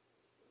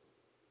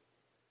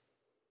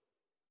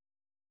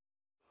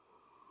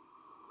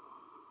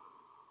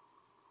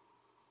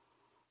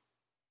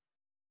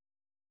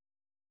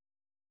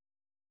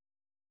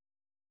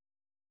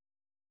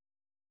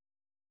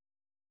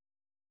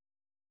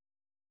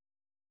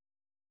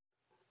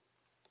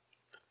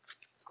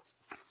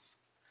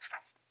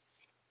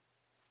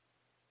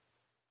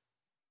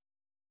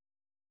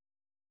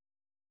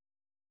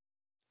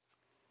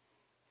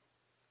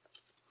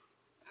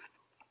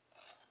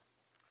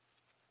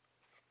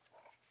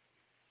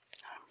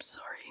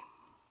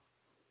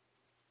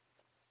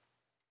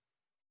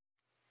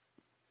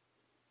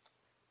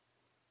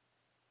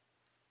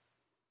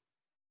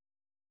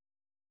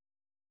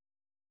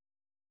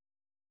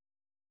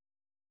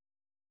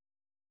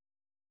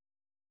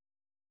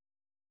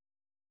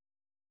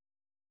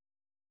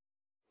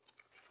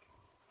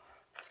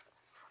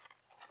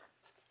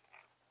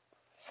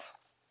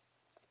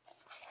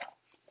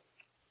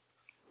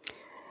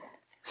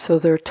 So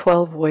there are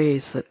 12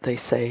 ways that they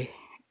say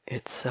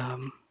it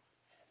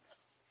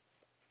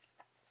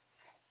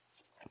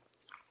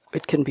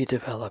can be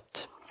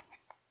developed.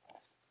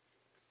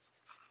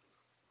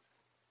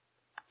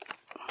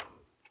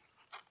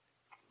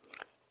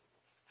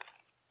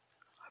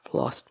 I've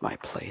lost my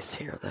place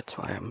here, that's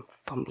why I'm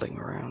fumbling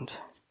around.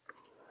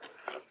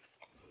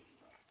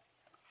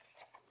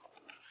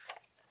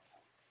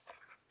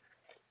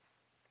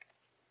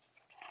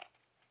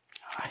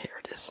 Here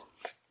it is.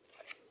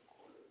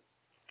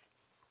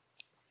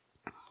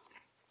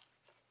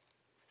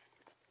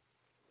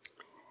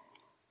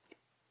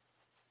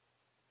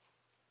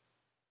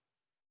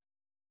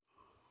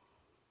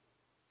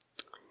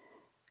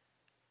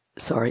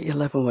 Sorry,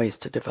 11 ways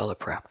to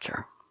develop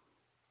rapture.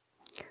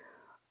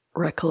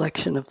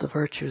 Recollection of the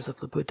virtues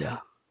of the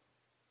Buddha.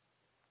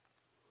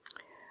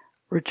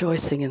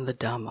 Rejoicing in the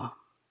Dhamma.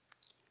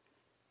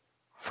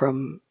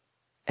 From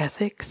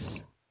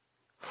ethics,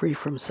 free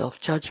from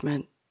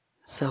self-judgment,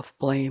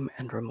 self-blame,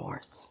 and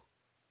remorse.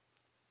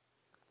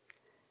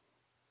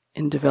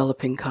 In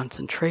developing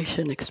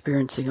concentration,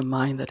 experiencing a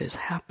mind that is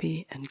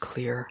happy and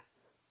clear,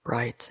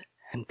 bright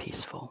and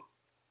peaceful.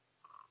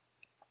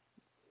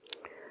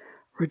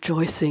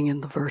 Rejoicing in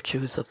the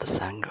virtues of the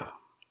Sangha.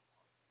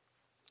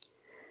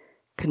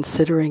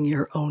 Considering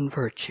your own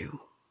virtue.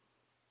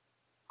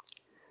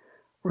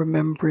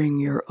 Remembering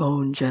your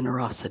own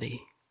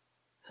generosity.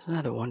 Isn't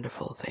that a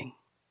wonderful thing?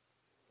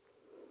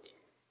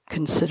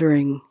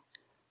 Considering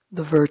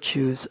the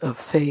virtues of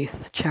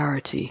faith,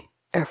 charity,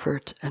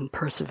 effort, and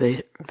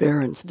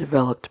perseverance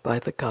developed by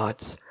the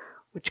gods,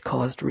 which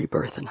caused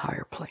rebirth in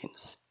higher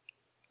planes.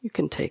 You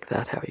can take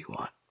that how you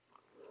want.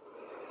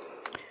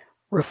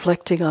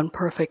 Reflecting on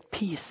perfect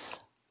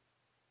peace.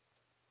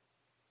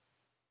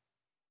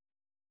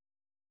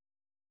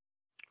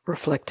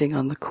 Reflecting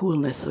on the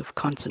coolness of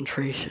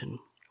concentration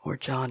or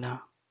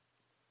jhana.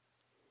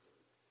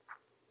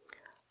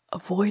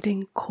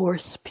 Avoiding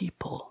coarse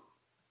people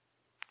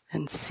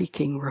and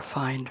seeking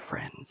refined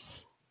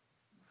friends.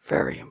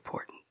 Very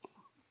important.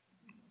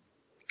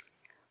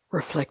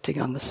 Reflecting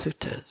on the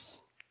suttas.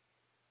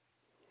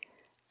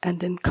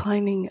 And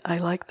inclining, I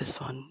like this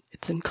one,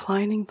 it's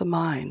inclining the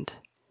mind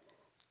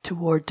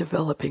toward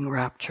developing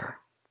rapture.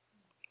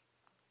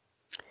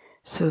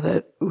 So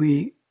that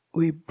we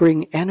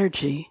bring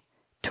energy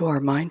to our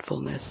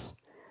mindfulness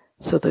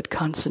so that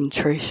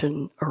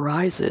concentration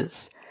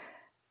arises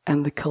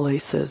and the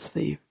kilesas,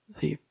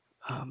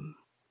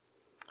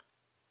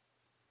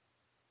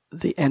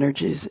 the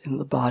energies in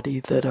the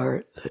body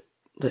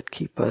that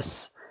keep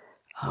us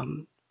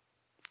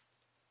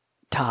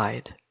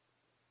tied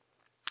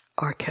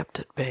are kept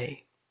at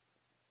bay.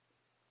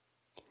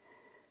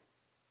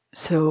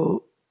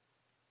 So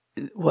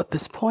what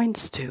this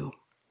points to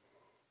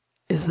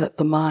is that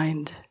the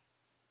mind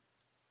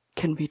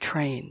can be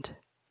trained,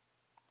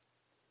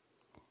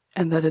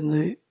 and that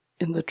in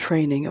the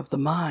training of the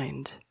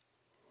mind,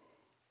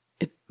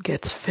 it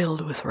gets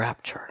filled with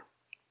rapture.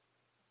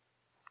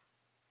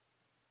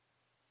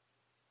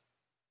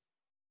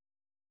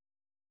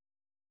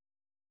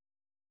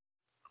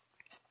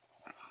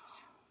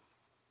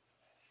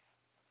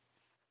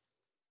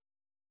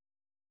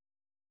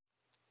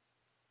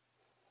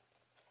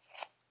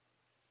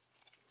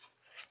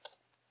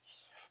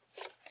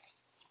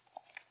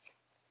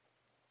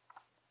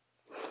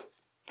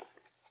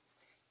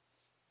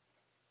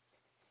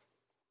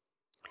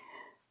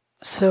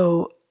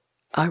 So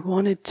I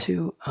wanted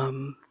to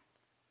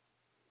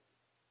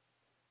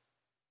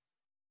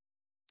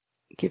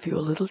give you a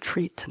little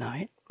treat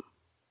tonight.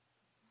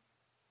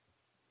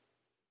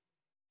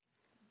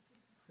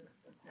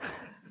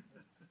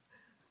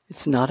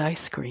 It's not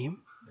ice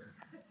cream.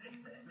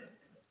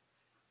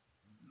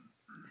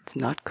 It's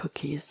not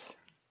cookies.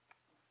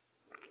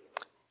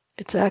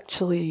 It's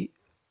actually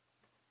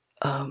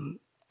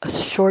a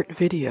short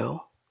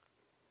video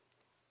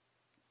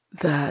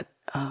that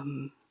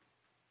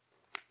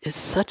is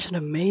such an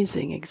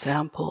amazing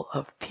example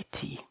of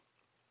piti.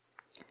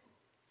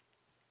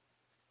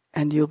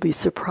 And you'll be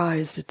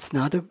surprised, it's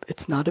not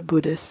a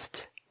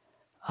Buddhist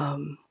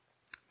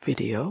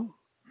video.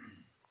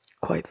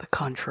 Quite the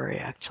contrary,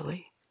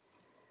 actually.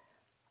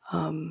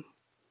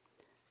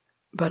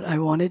 But I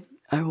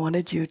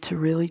wanted you to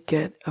really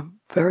get a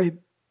very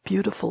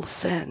beautiful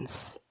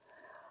sense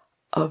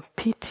of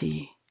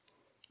piti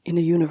in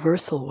a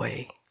universal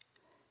way.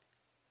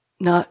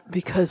 Not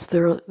because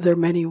there are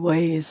many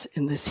ways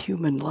in this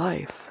human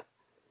life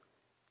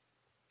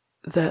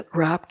that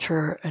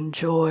rapture and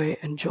joy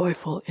and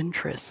joyful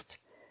interest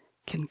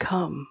can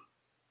come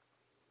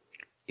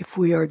if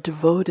we are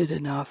devoted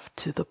enough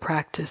to the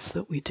practice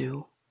that we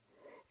do,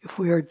 if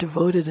we are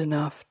devoted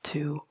enough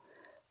to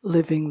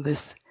living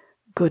this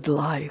good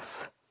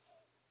life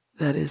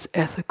that is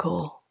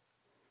ethical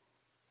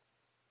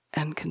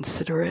and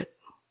considerate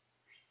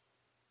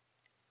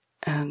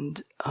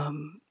and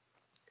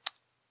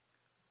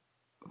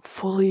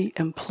fully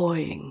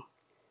employing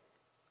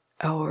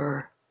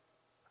our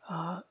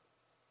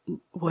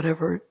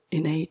whatever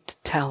innate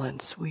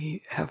talents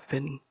we have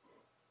been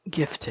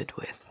gifted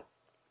with.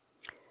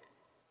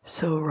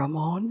 So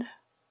Ramon,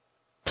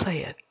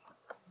 play it.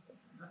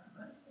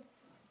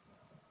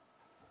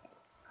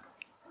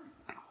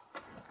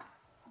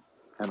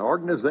 An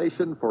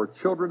organization for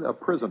children of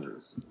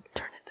prisoners.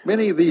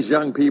 Many of these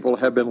young people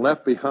have been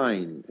left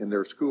behind in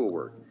their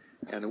schoolwork,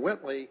 and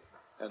Wintley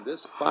and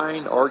this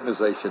fine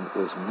organization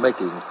is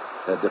making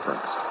a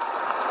difference.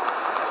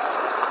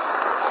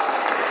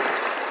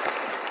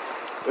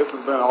 This has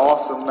been an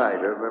awesome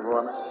night, isn't it,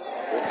 everyone?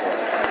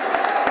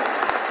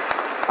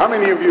 How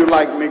many of you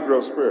like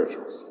Negro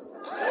spirituals?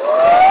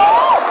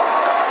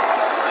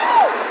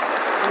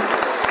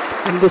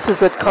 And this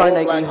is at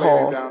Carnegie Hall.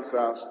 Hall. Lady down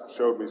south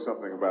showed me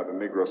something about the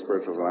Negro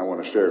spirituals, and I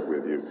want to share it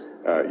with you.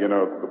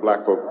 The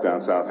black folk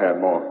down south had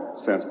more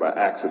sense by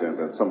accident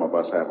than some of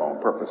us have on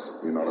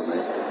purpose. You know what I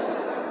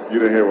mean? You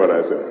didn't hear what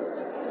I said.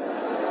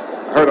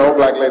 I heard an old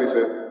black lady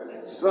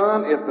say,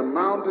 "Son, if the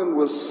mountain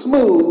was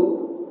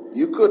smooth,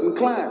 you couldn't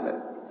climb it."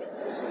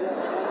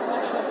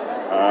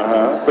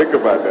 Think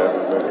about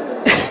that.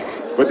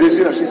 But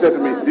she said to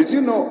me, "Did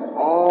you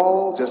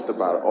know just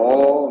about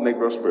all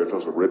Negro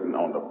spirituals are written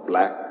on the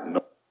black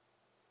note?"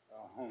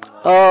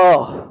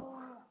 Oh.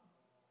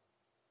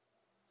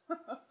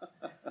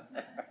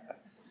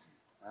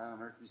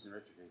 Mercury's in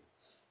retrograde.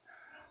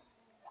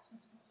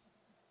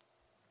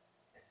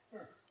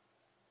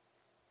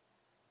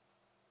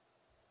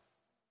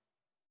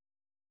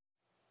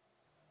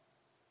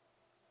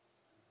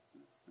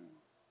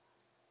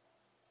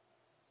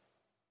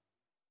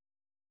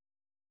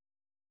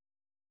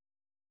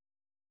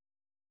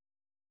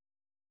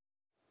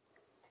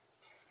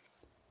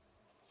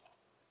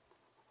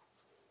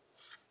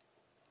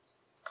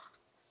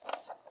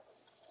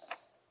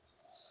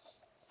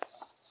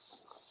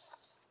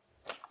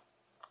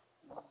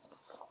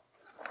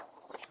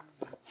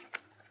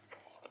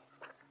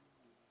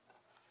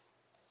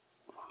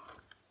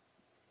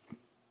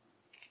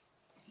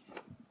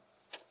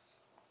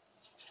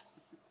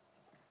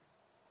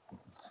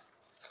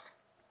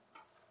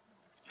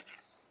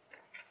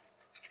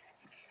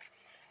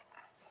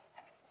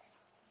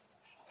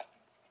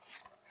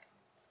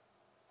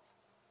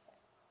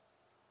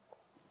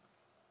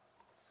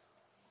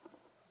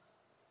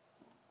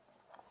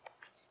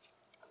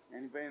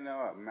 Anybody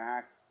know a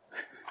Mac?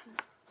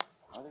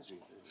 Oh, there's her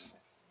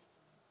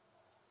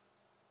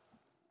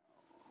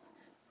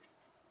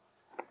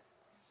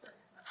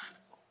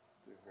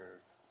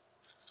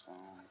phone.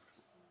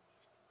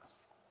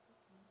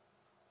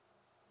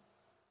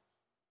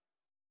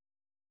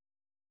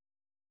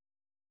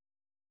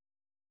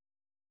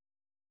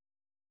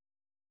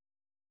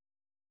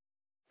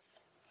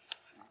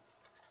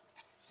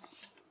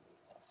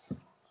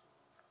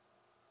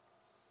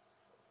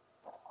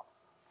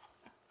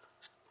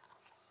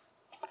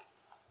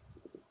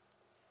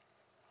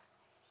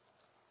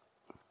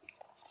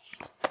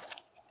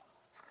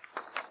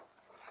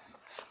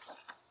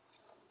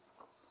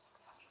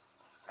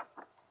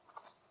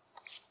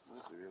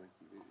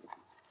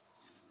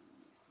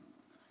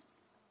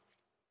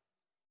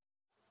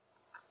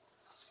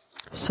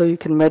 So you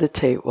can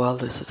meditate while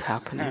this is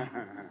happening.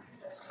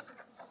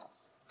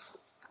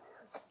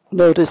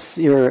 Notice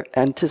your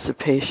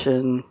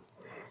anticipation,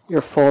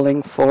 your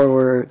falling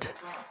forward,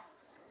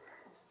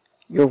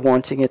 your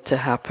wanting it to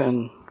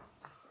happen.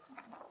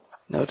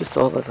 Notice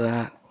all of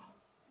that.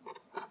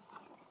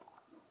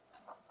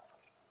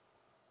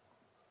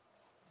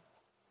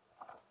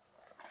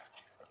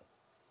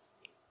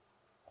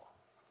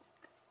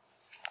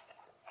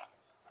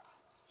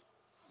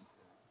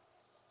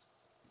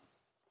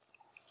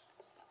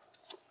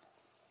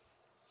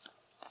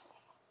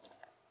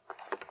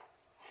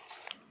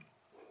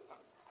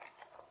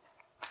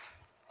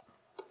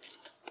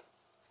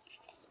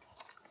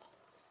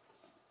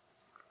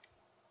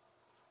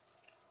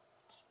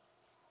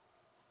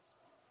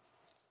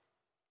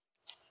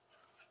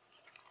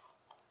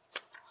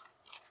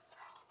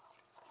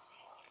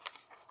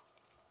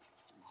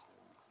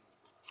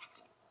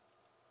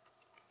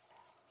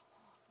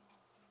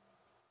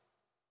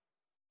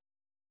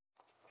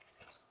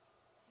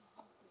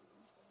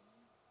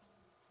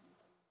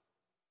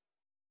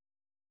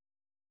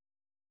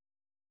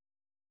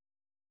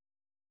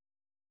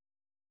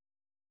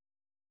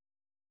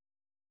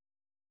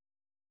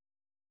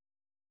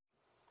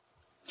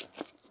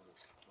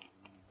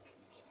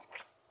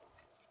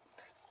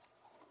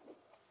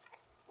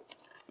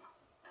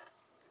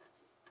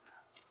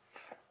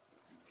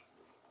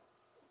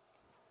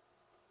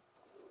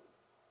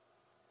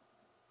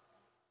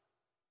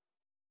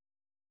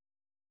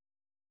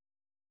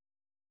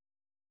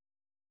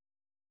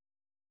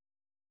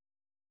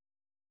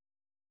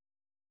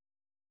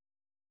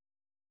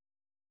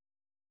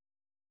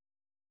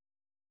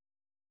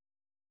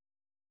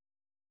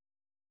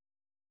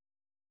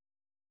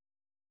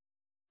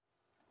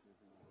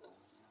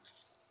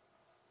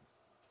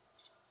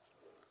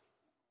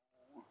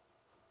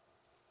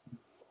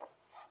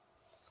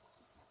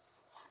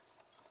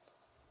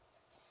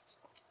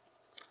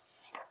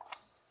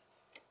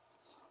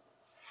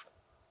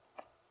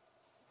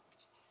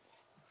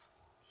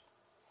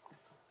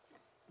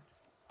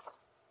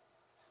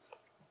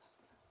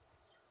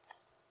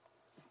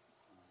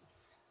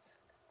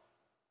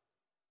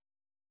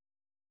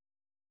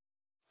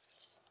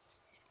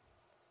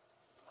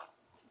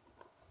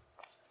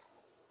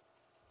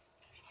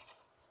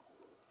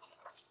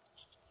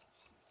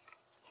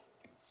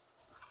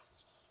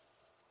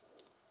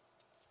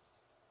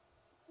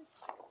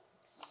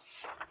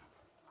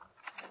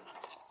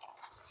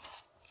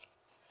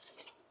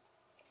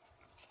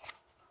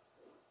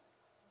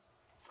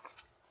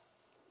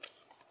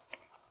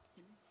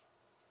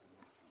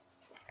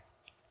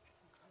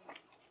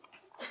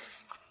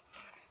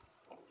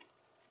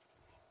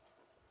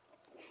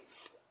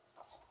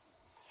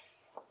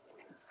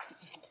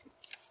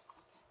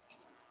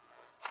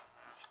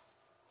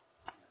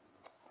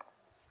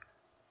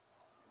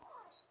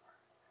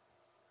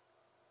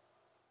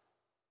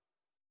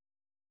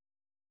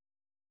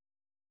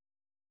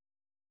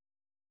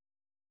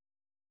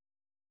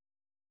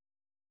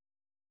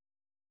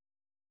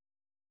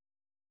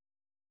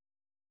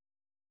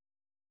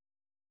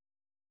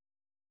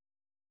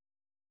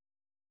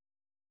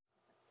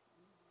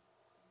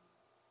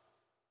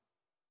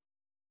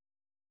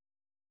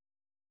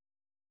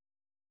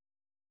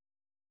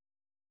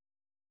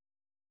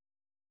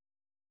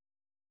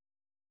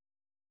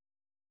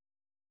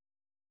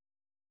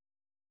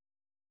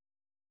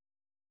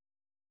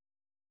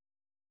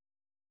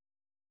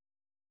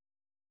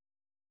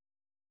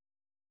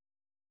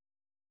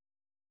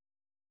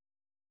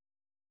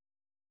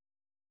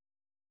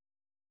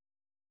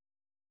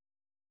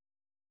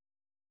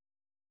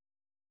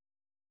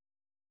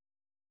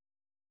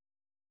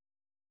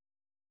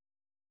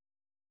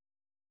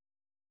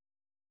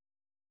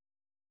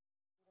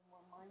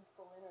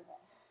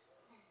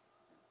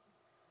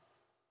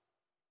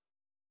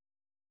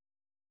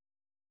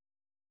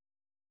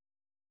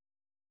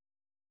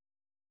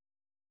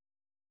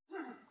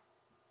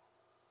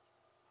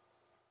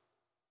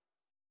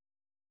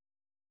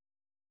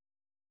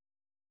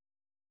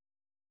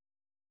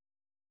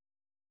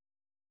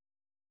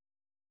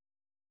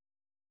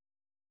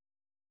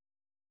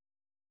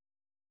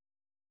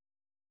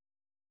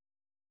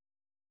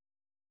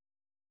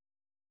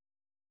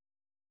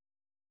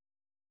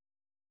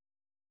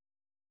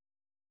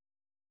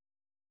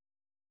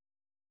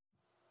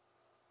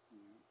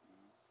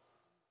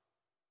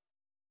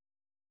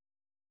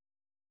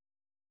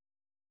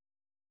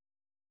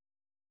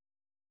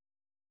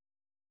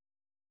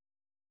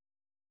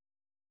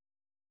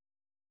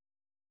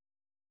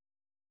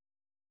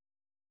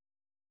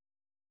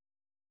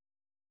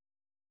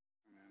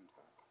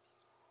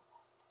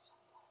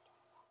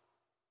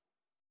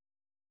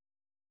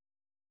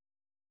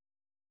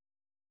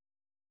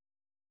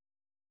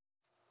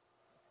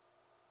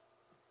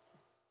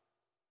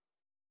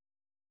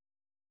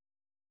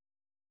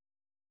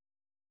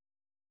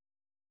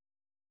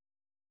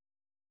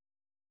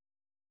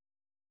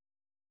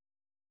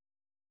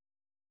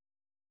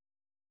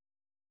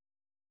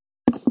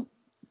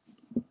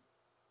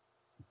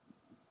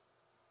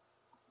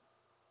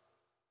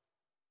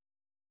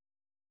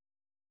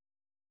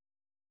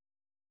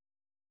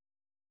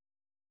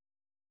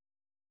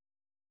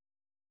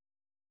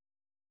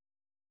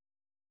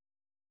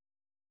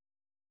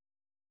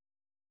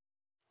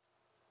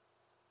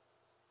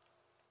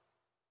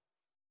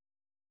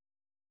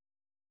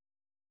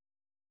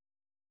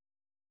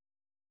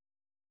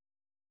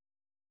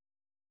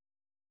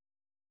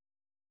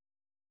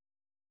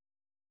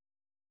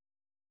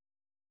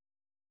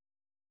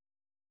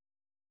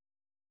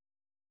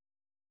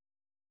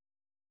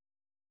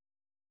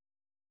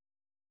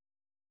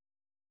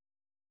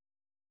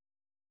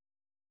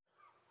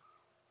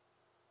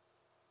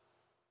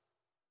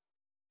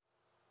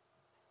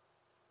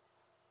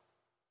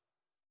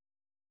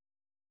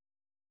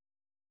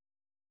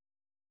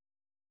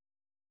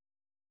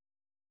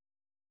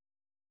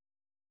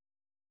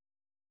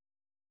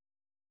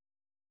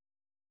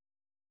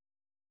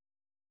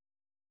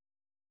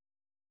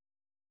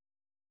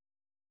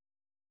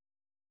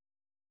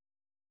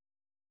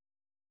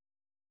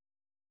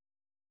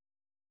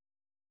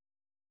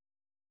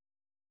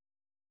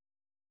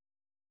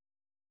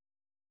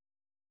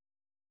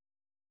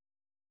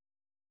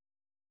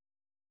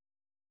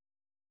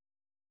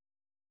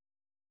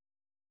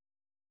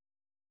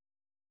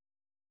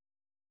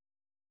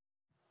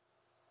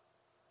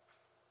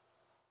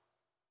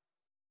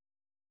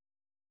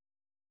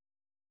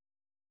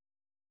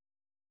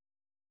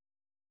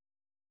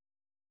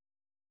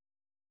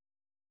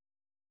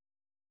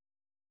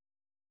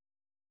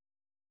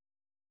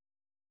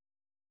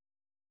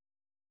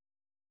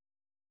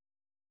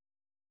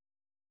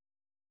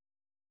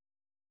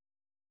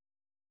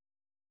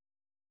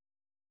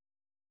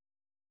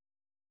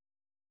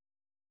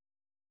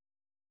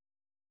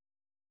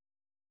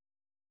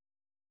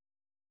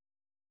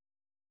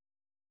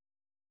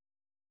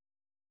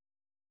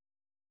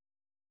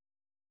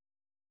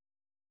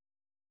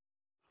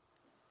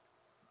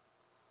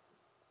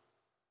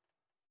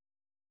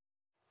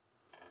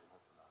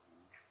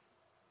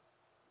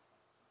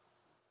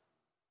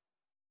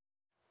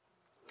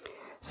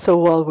 So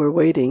while we're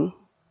waiting,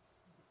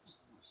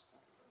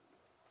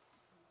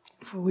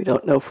 we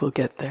don't know if we'll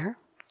get there.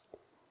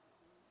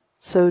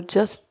 So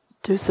just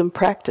do some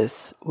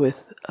practice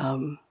with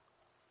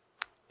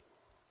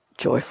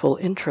joyful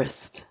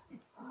interest.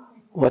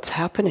 What's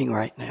happening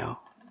right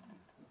now?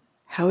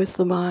 How is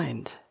the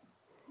mind?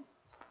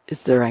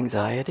 Is there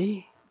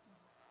anxiety?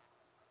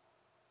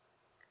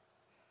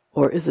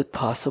 Or is it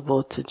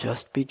possible to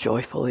just be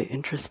joyfully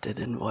interested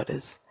in what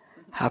is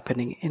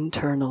happening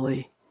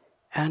internally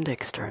and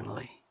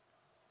externally?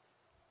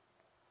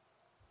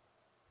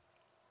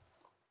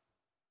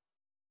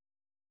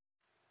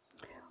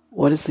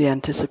 What is the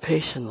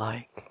anticipation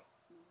like?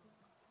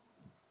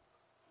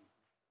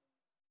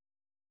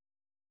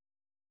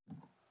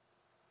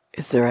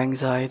 Is there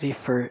anxiety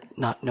for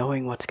not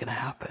knowing what's going to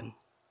happen?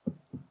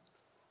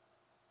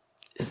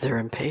 Is there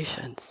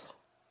impatience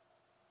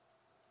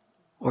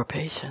or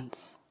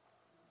patience?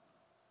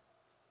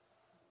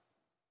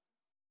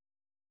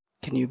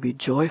 Can you be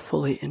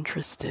joyfully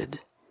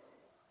interested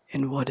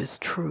in what is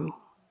true?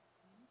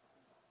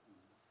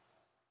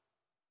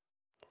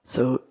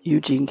 So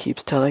Eugene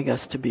keeps telling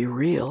us to be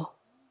real.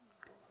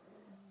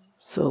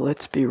 So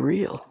let's be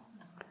real.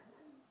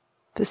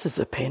 This is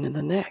a pain in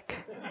the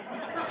neck.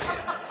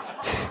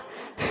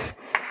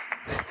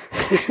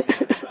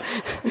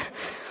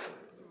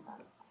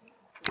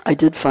 I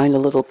did find a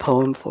little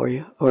poem for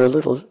you, or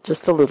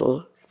just a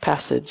little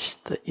passage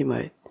that you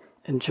might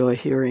enjoy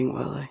hearing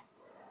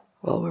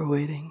while we're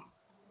waiting.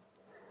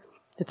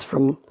 It's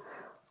from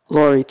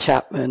Laurie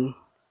Chapman,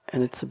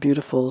 and it's a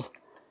beautiful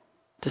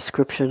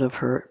description of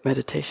her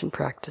meditation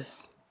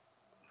practice.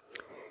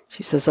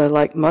 She says, "I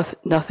like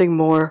nothing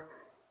more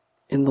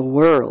in the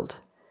world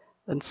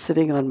than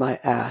sitting on my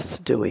ass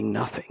doing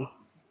nothing.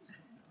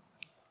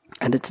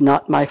 And it's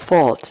not my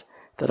fault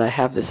that I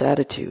have this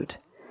attitude,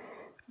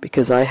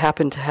 because I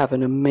happen to have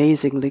an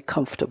amazingly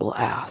comfortable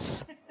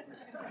ass.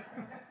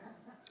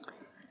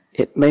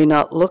 It may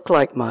not look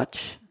like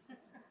much,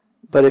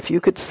 but if you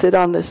could sit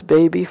on this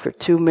baby for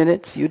 2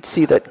 minutes, you'd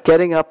see that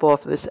getting up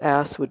off this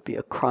ass would be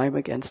a crime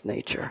against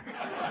nature."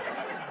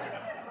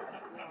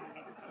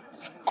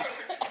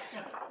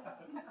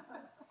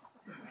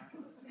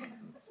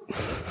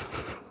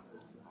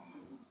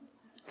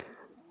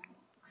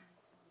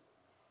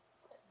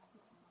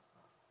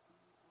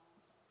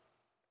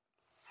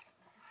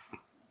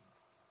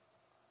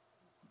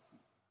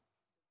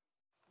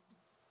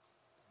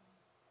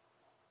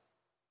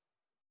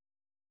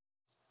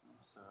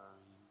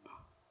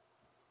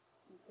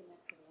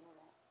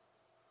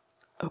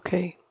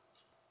 Okay.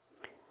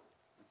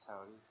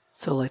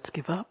 So let's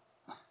give up.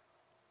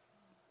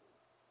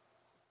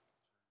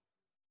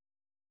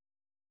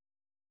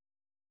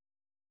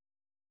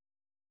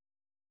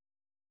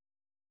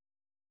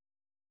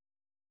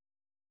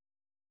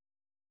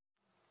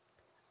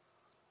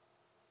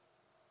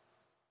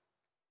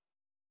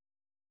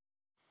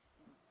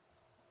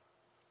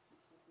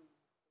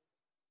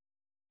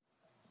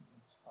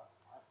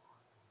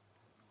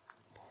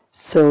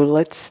 So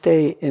let's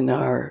stay in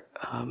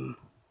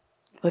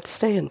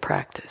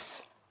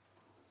practice.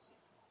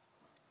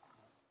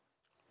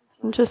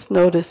 And just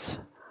notice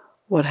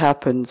what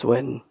happens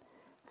when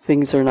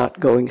things are not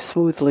going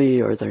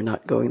smoothly, or they're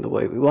not going the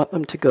way we want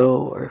them to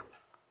go, or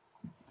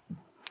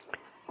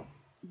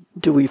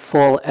do we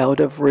fall out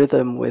of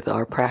rhythm with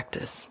our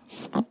practice?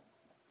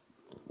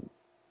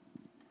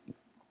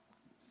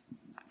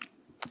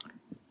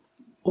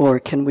 Or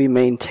can we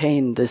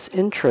maintain this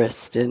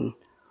interest in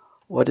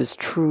what is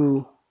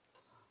true,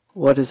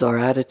 what is our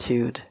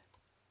attitude?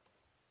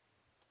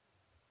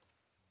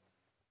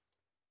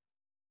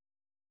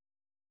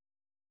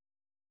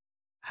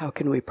 How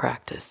can we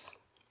practice?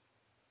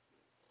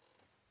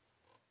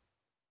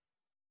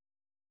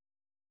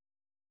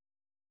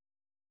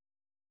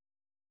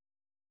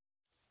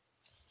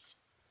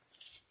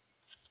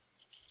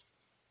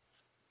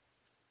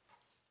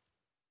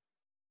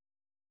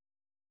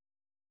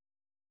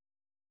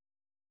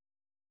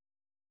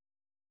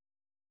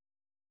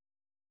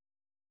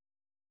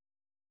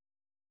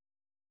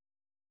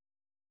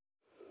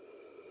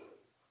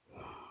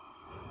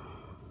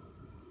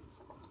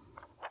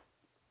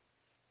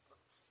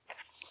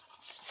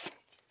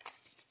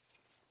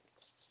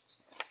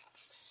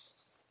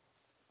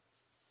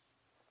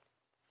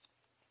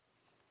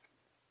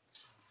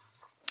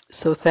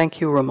 So thank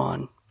you,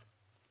 Ramon.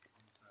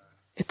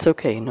 It's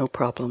okay, no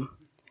problem.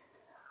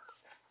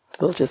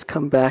 We'll just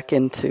come back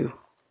into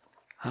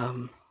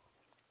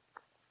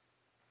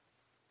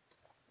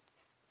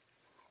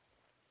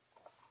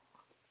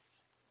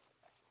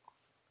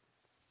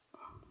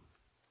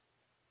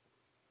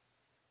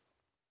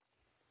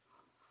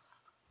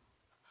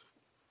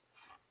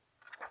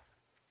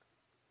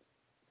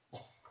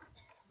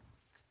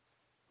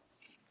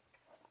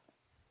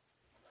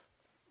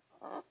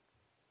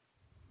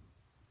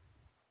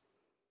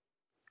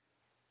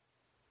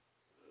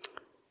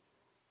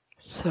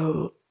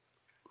So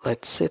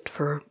let's sit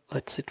for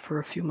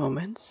a few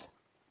moments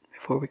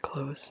before we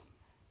close.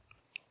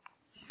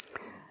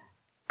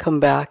 Come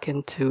back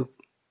into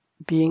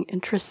being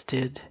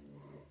interested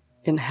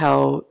in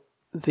how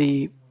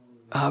the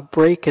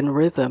break in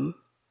rhythm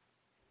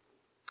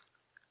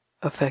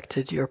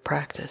affected your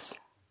practice.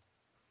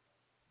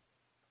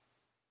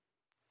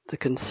 The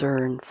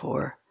concern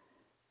for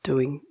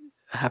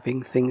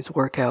having things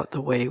work out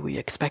the way we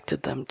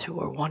expected them to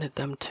or wanted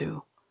them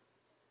to.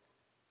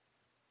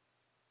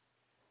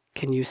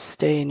 Can you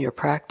stay in your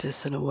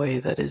practice in a way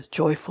that is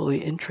joyfully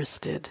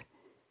interested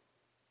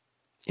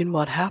in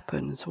what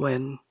happens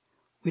when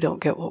we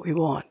don't get what we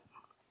want,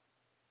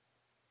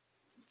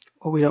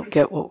 or we don't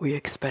get what we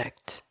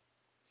expect?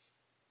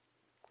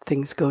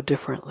 Things go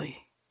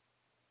differently.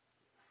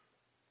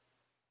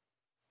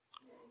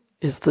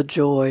 Is the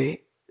joy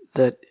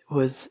that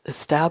was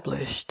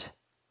established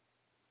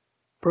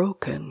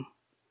broken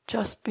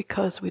just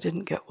because we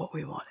didn't get what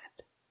we wanted?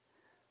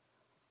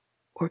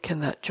 Or can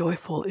that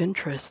joyful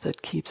interest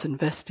that keeps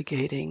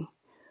investigating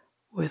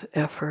with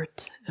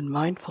effort and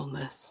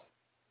mindfulness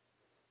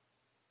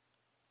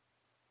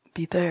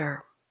be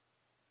there?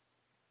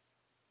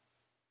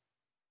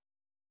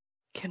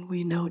 Can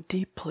we know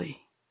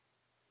deeply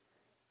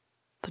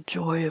the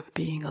joy of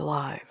being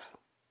alive?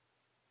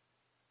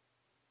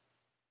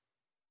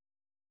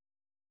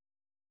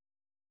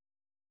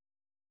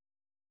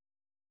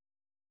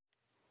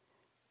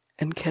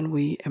 And can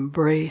we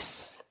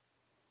embrace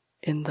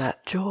in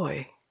that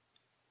joy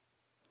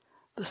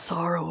the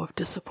sorrow of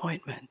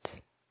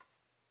disappointment,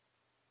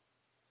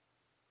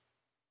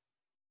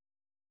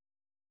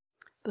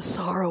 the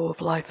sorrow of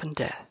life and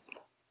death?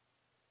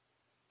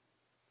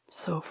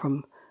 So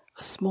from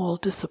a small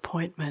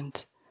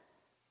disappointment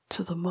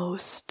to the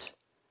most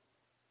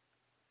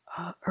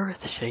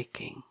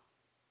earth-shaking,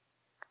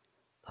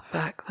 the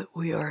fact that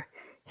we are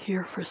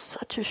here for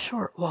such a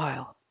short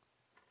while,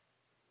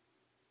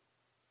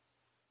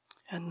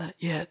 and that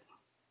yet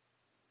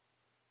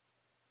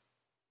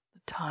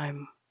the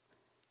time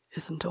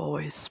isn't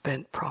always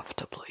spent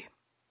profitably.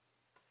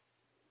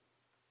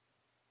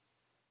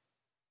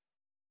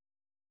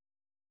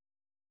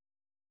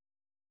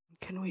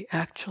 Can we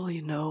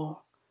actually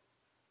know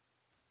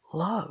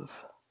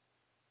love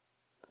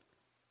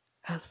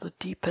as the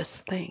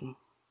deepest thing?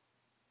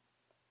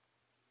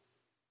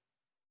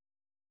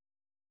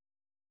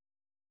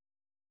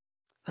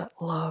 That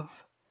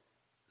love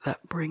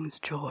that brings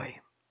joy.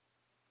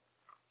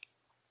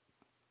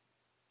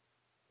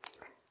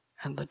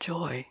 And the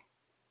joy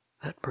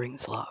that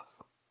brings love.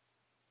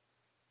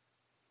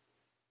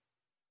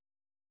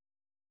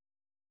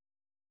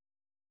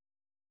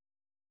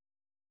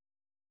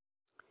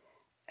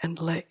 And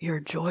let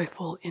your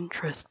joyful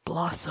interest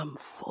blossom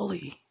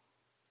fully,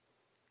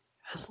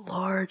 as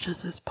large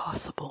as is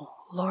possible,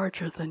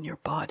 larger than your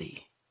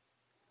body.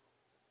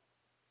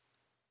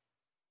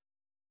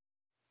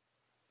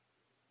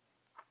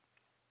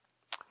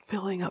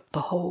 Filling up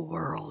the whole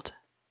world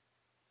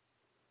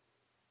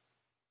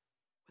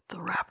with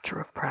the rapture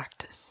of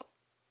practice,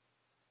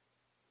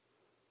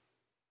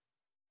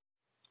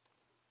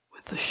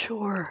 with the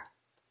sure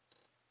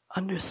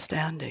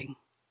understanding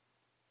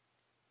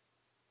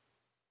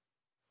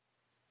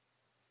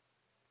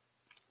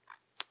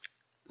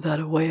that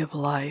a way of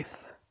life,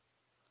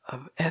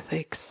 of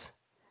ethics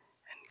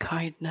and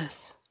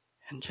kindness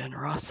and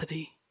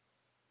generosity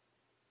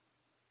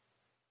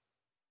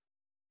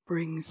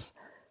brings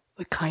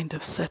the kind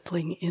of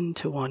settling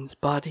into one's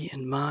body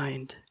and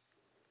mind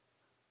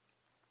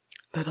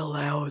that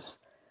allows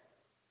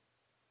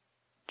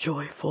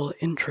joyful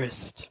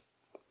interest,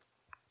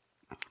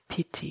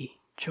 piti,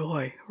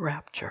 joy,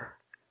 rapture,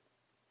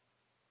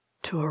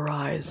 to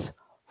arise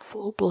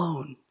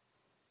full-blown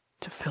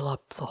to fill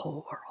up the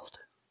whole world.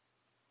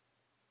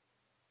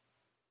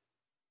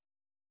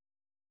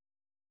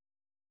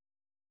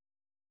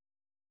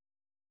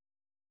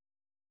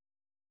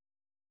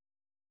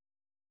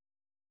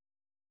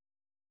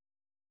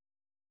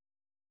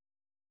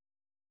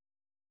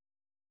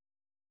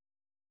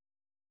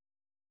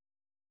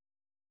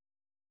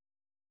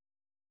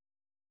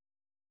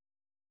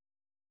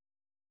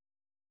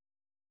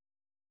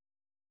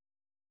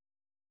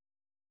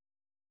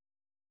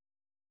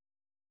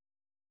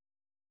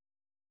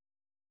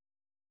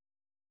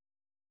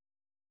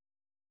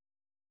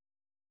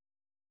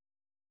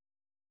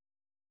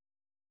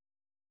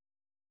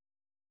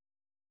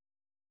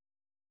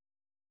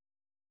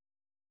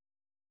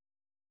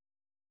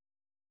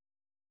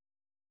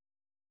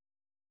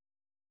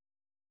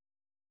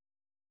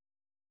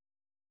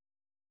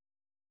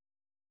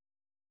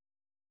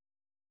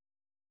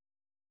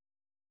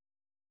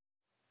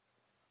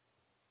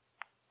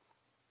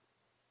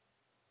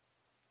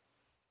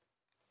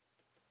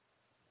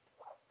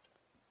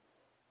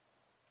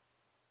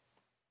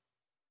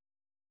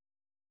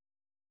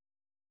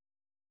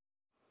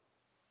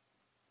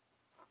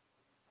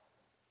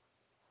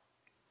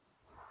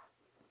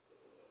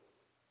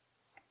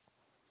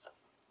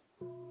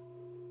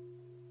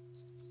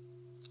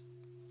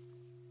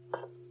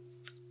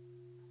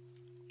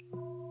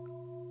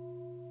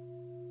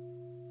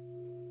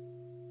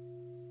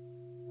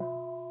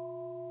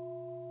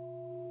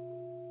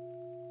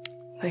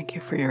 Thank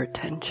you for your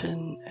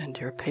attention and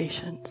your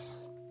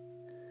patience.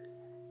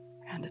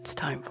 And it's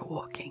time for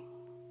walking.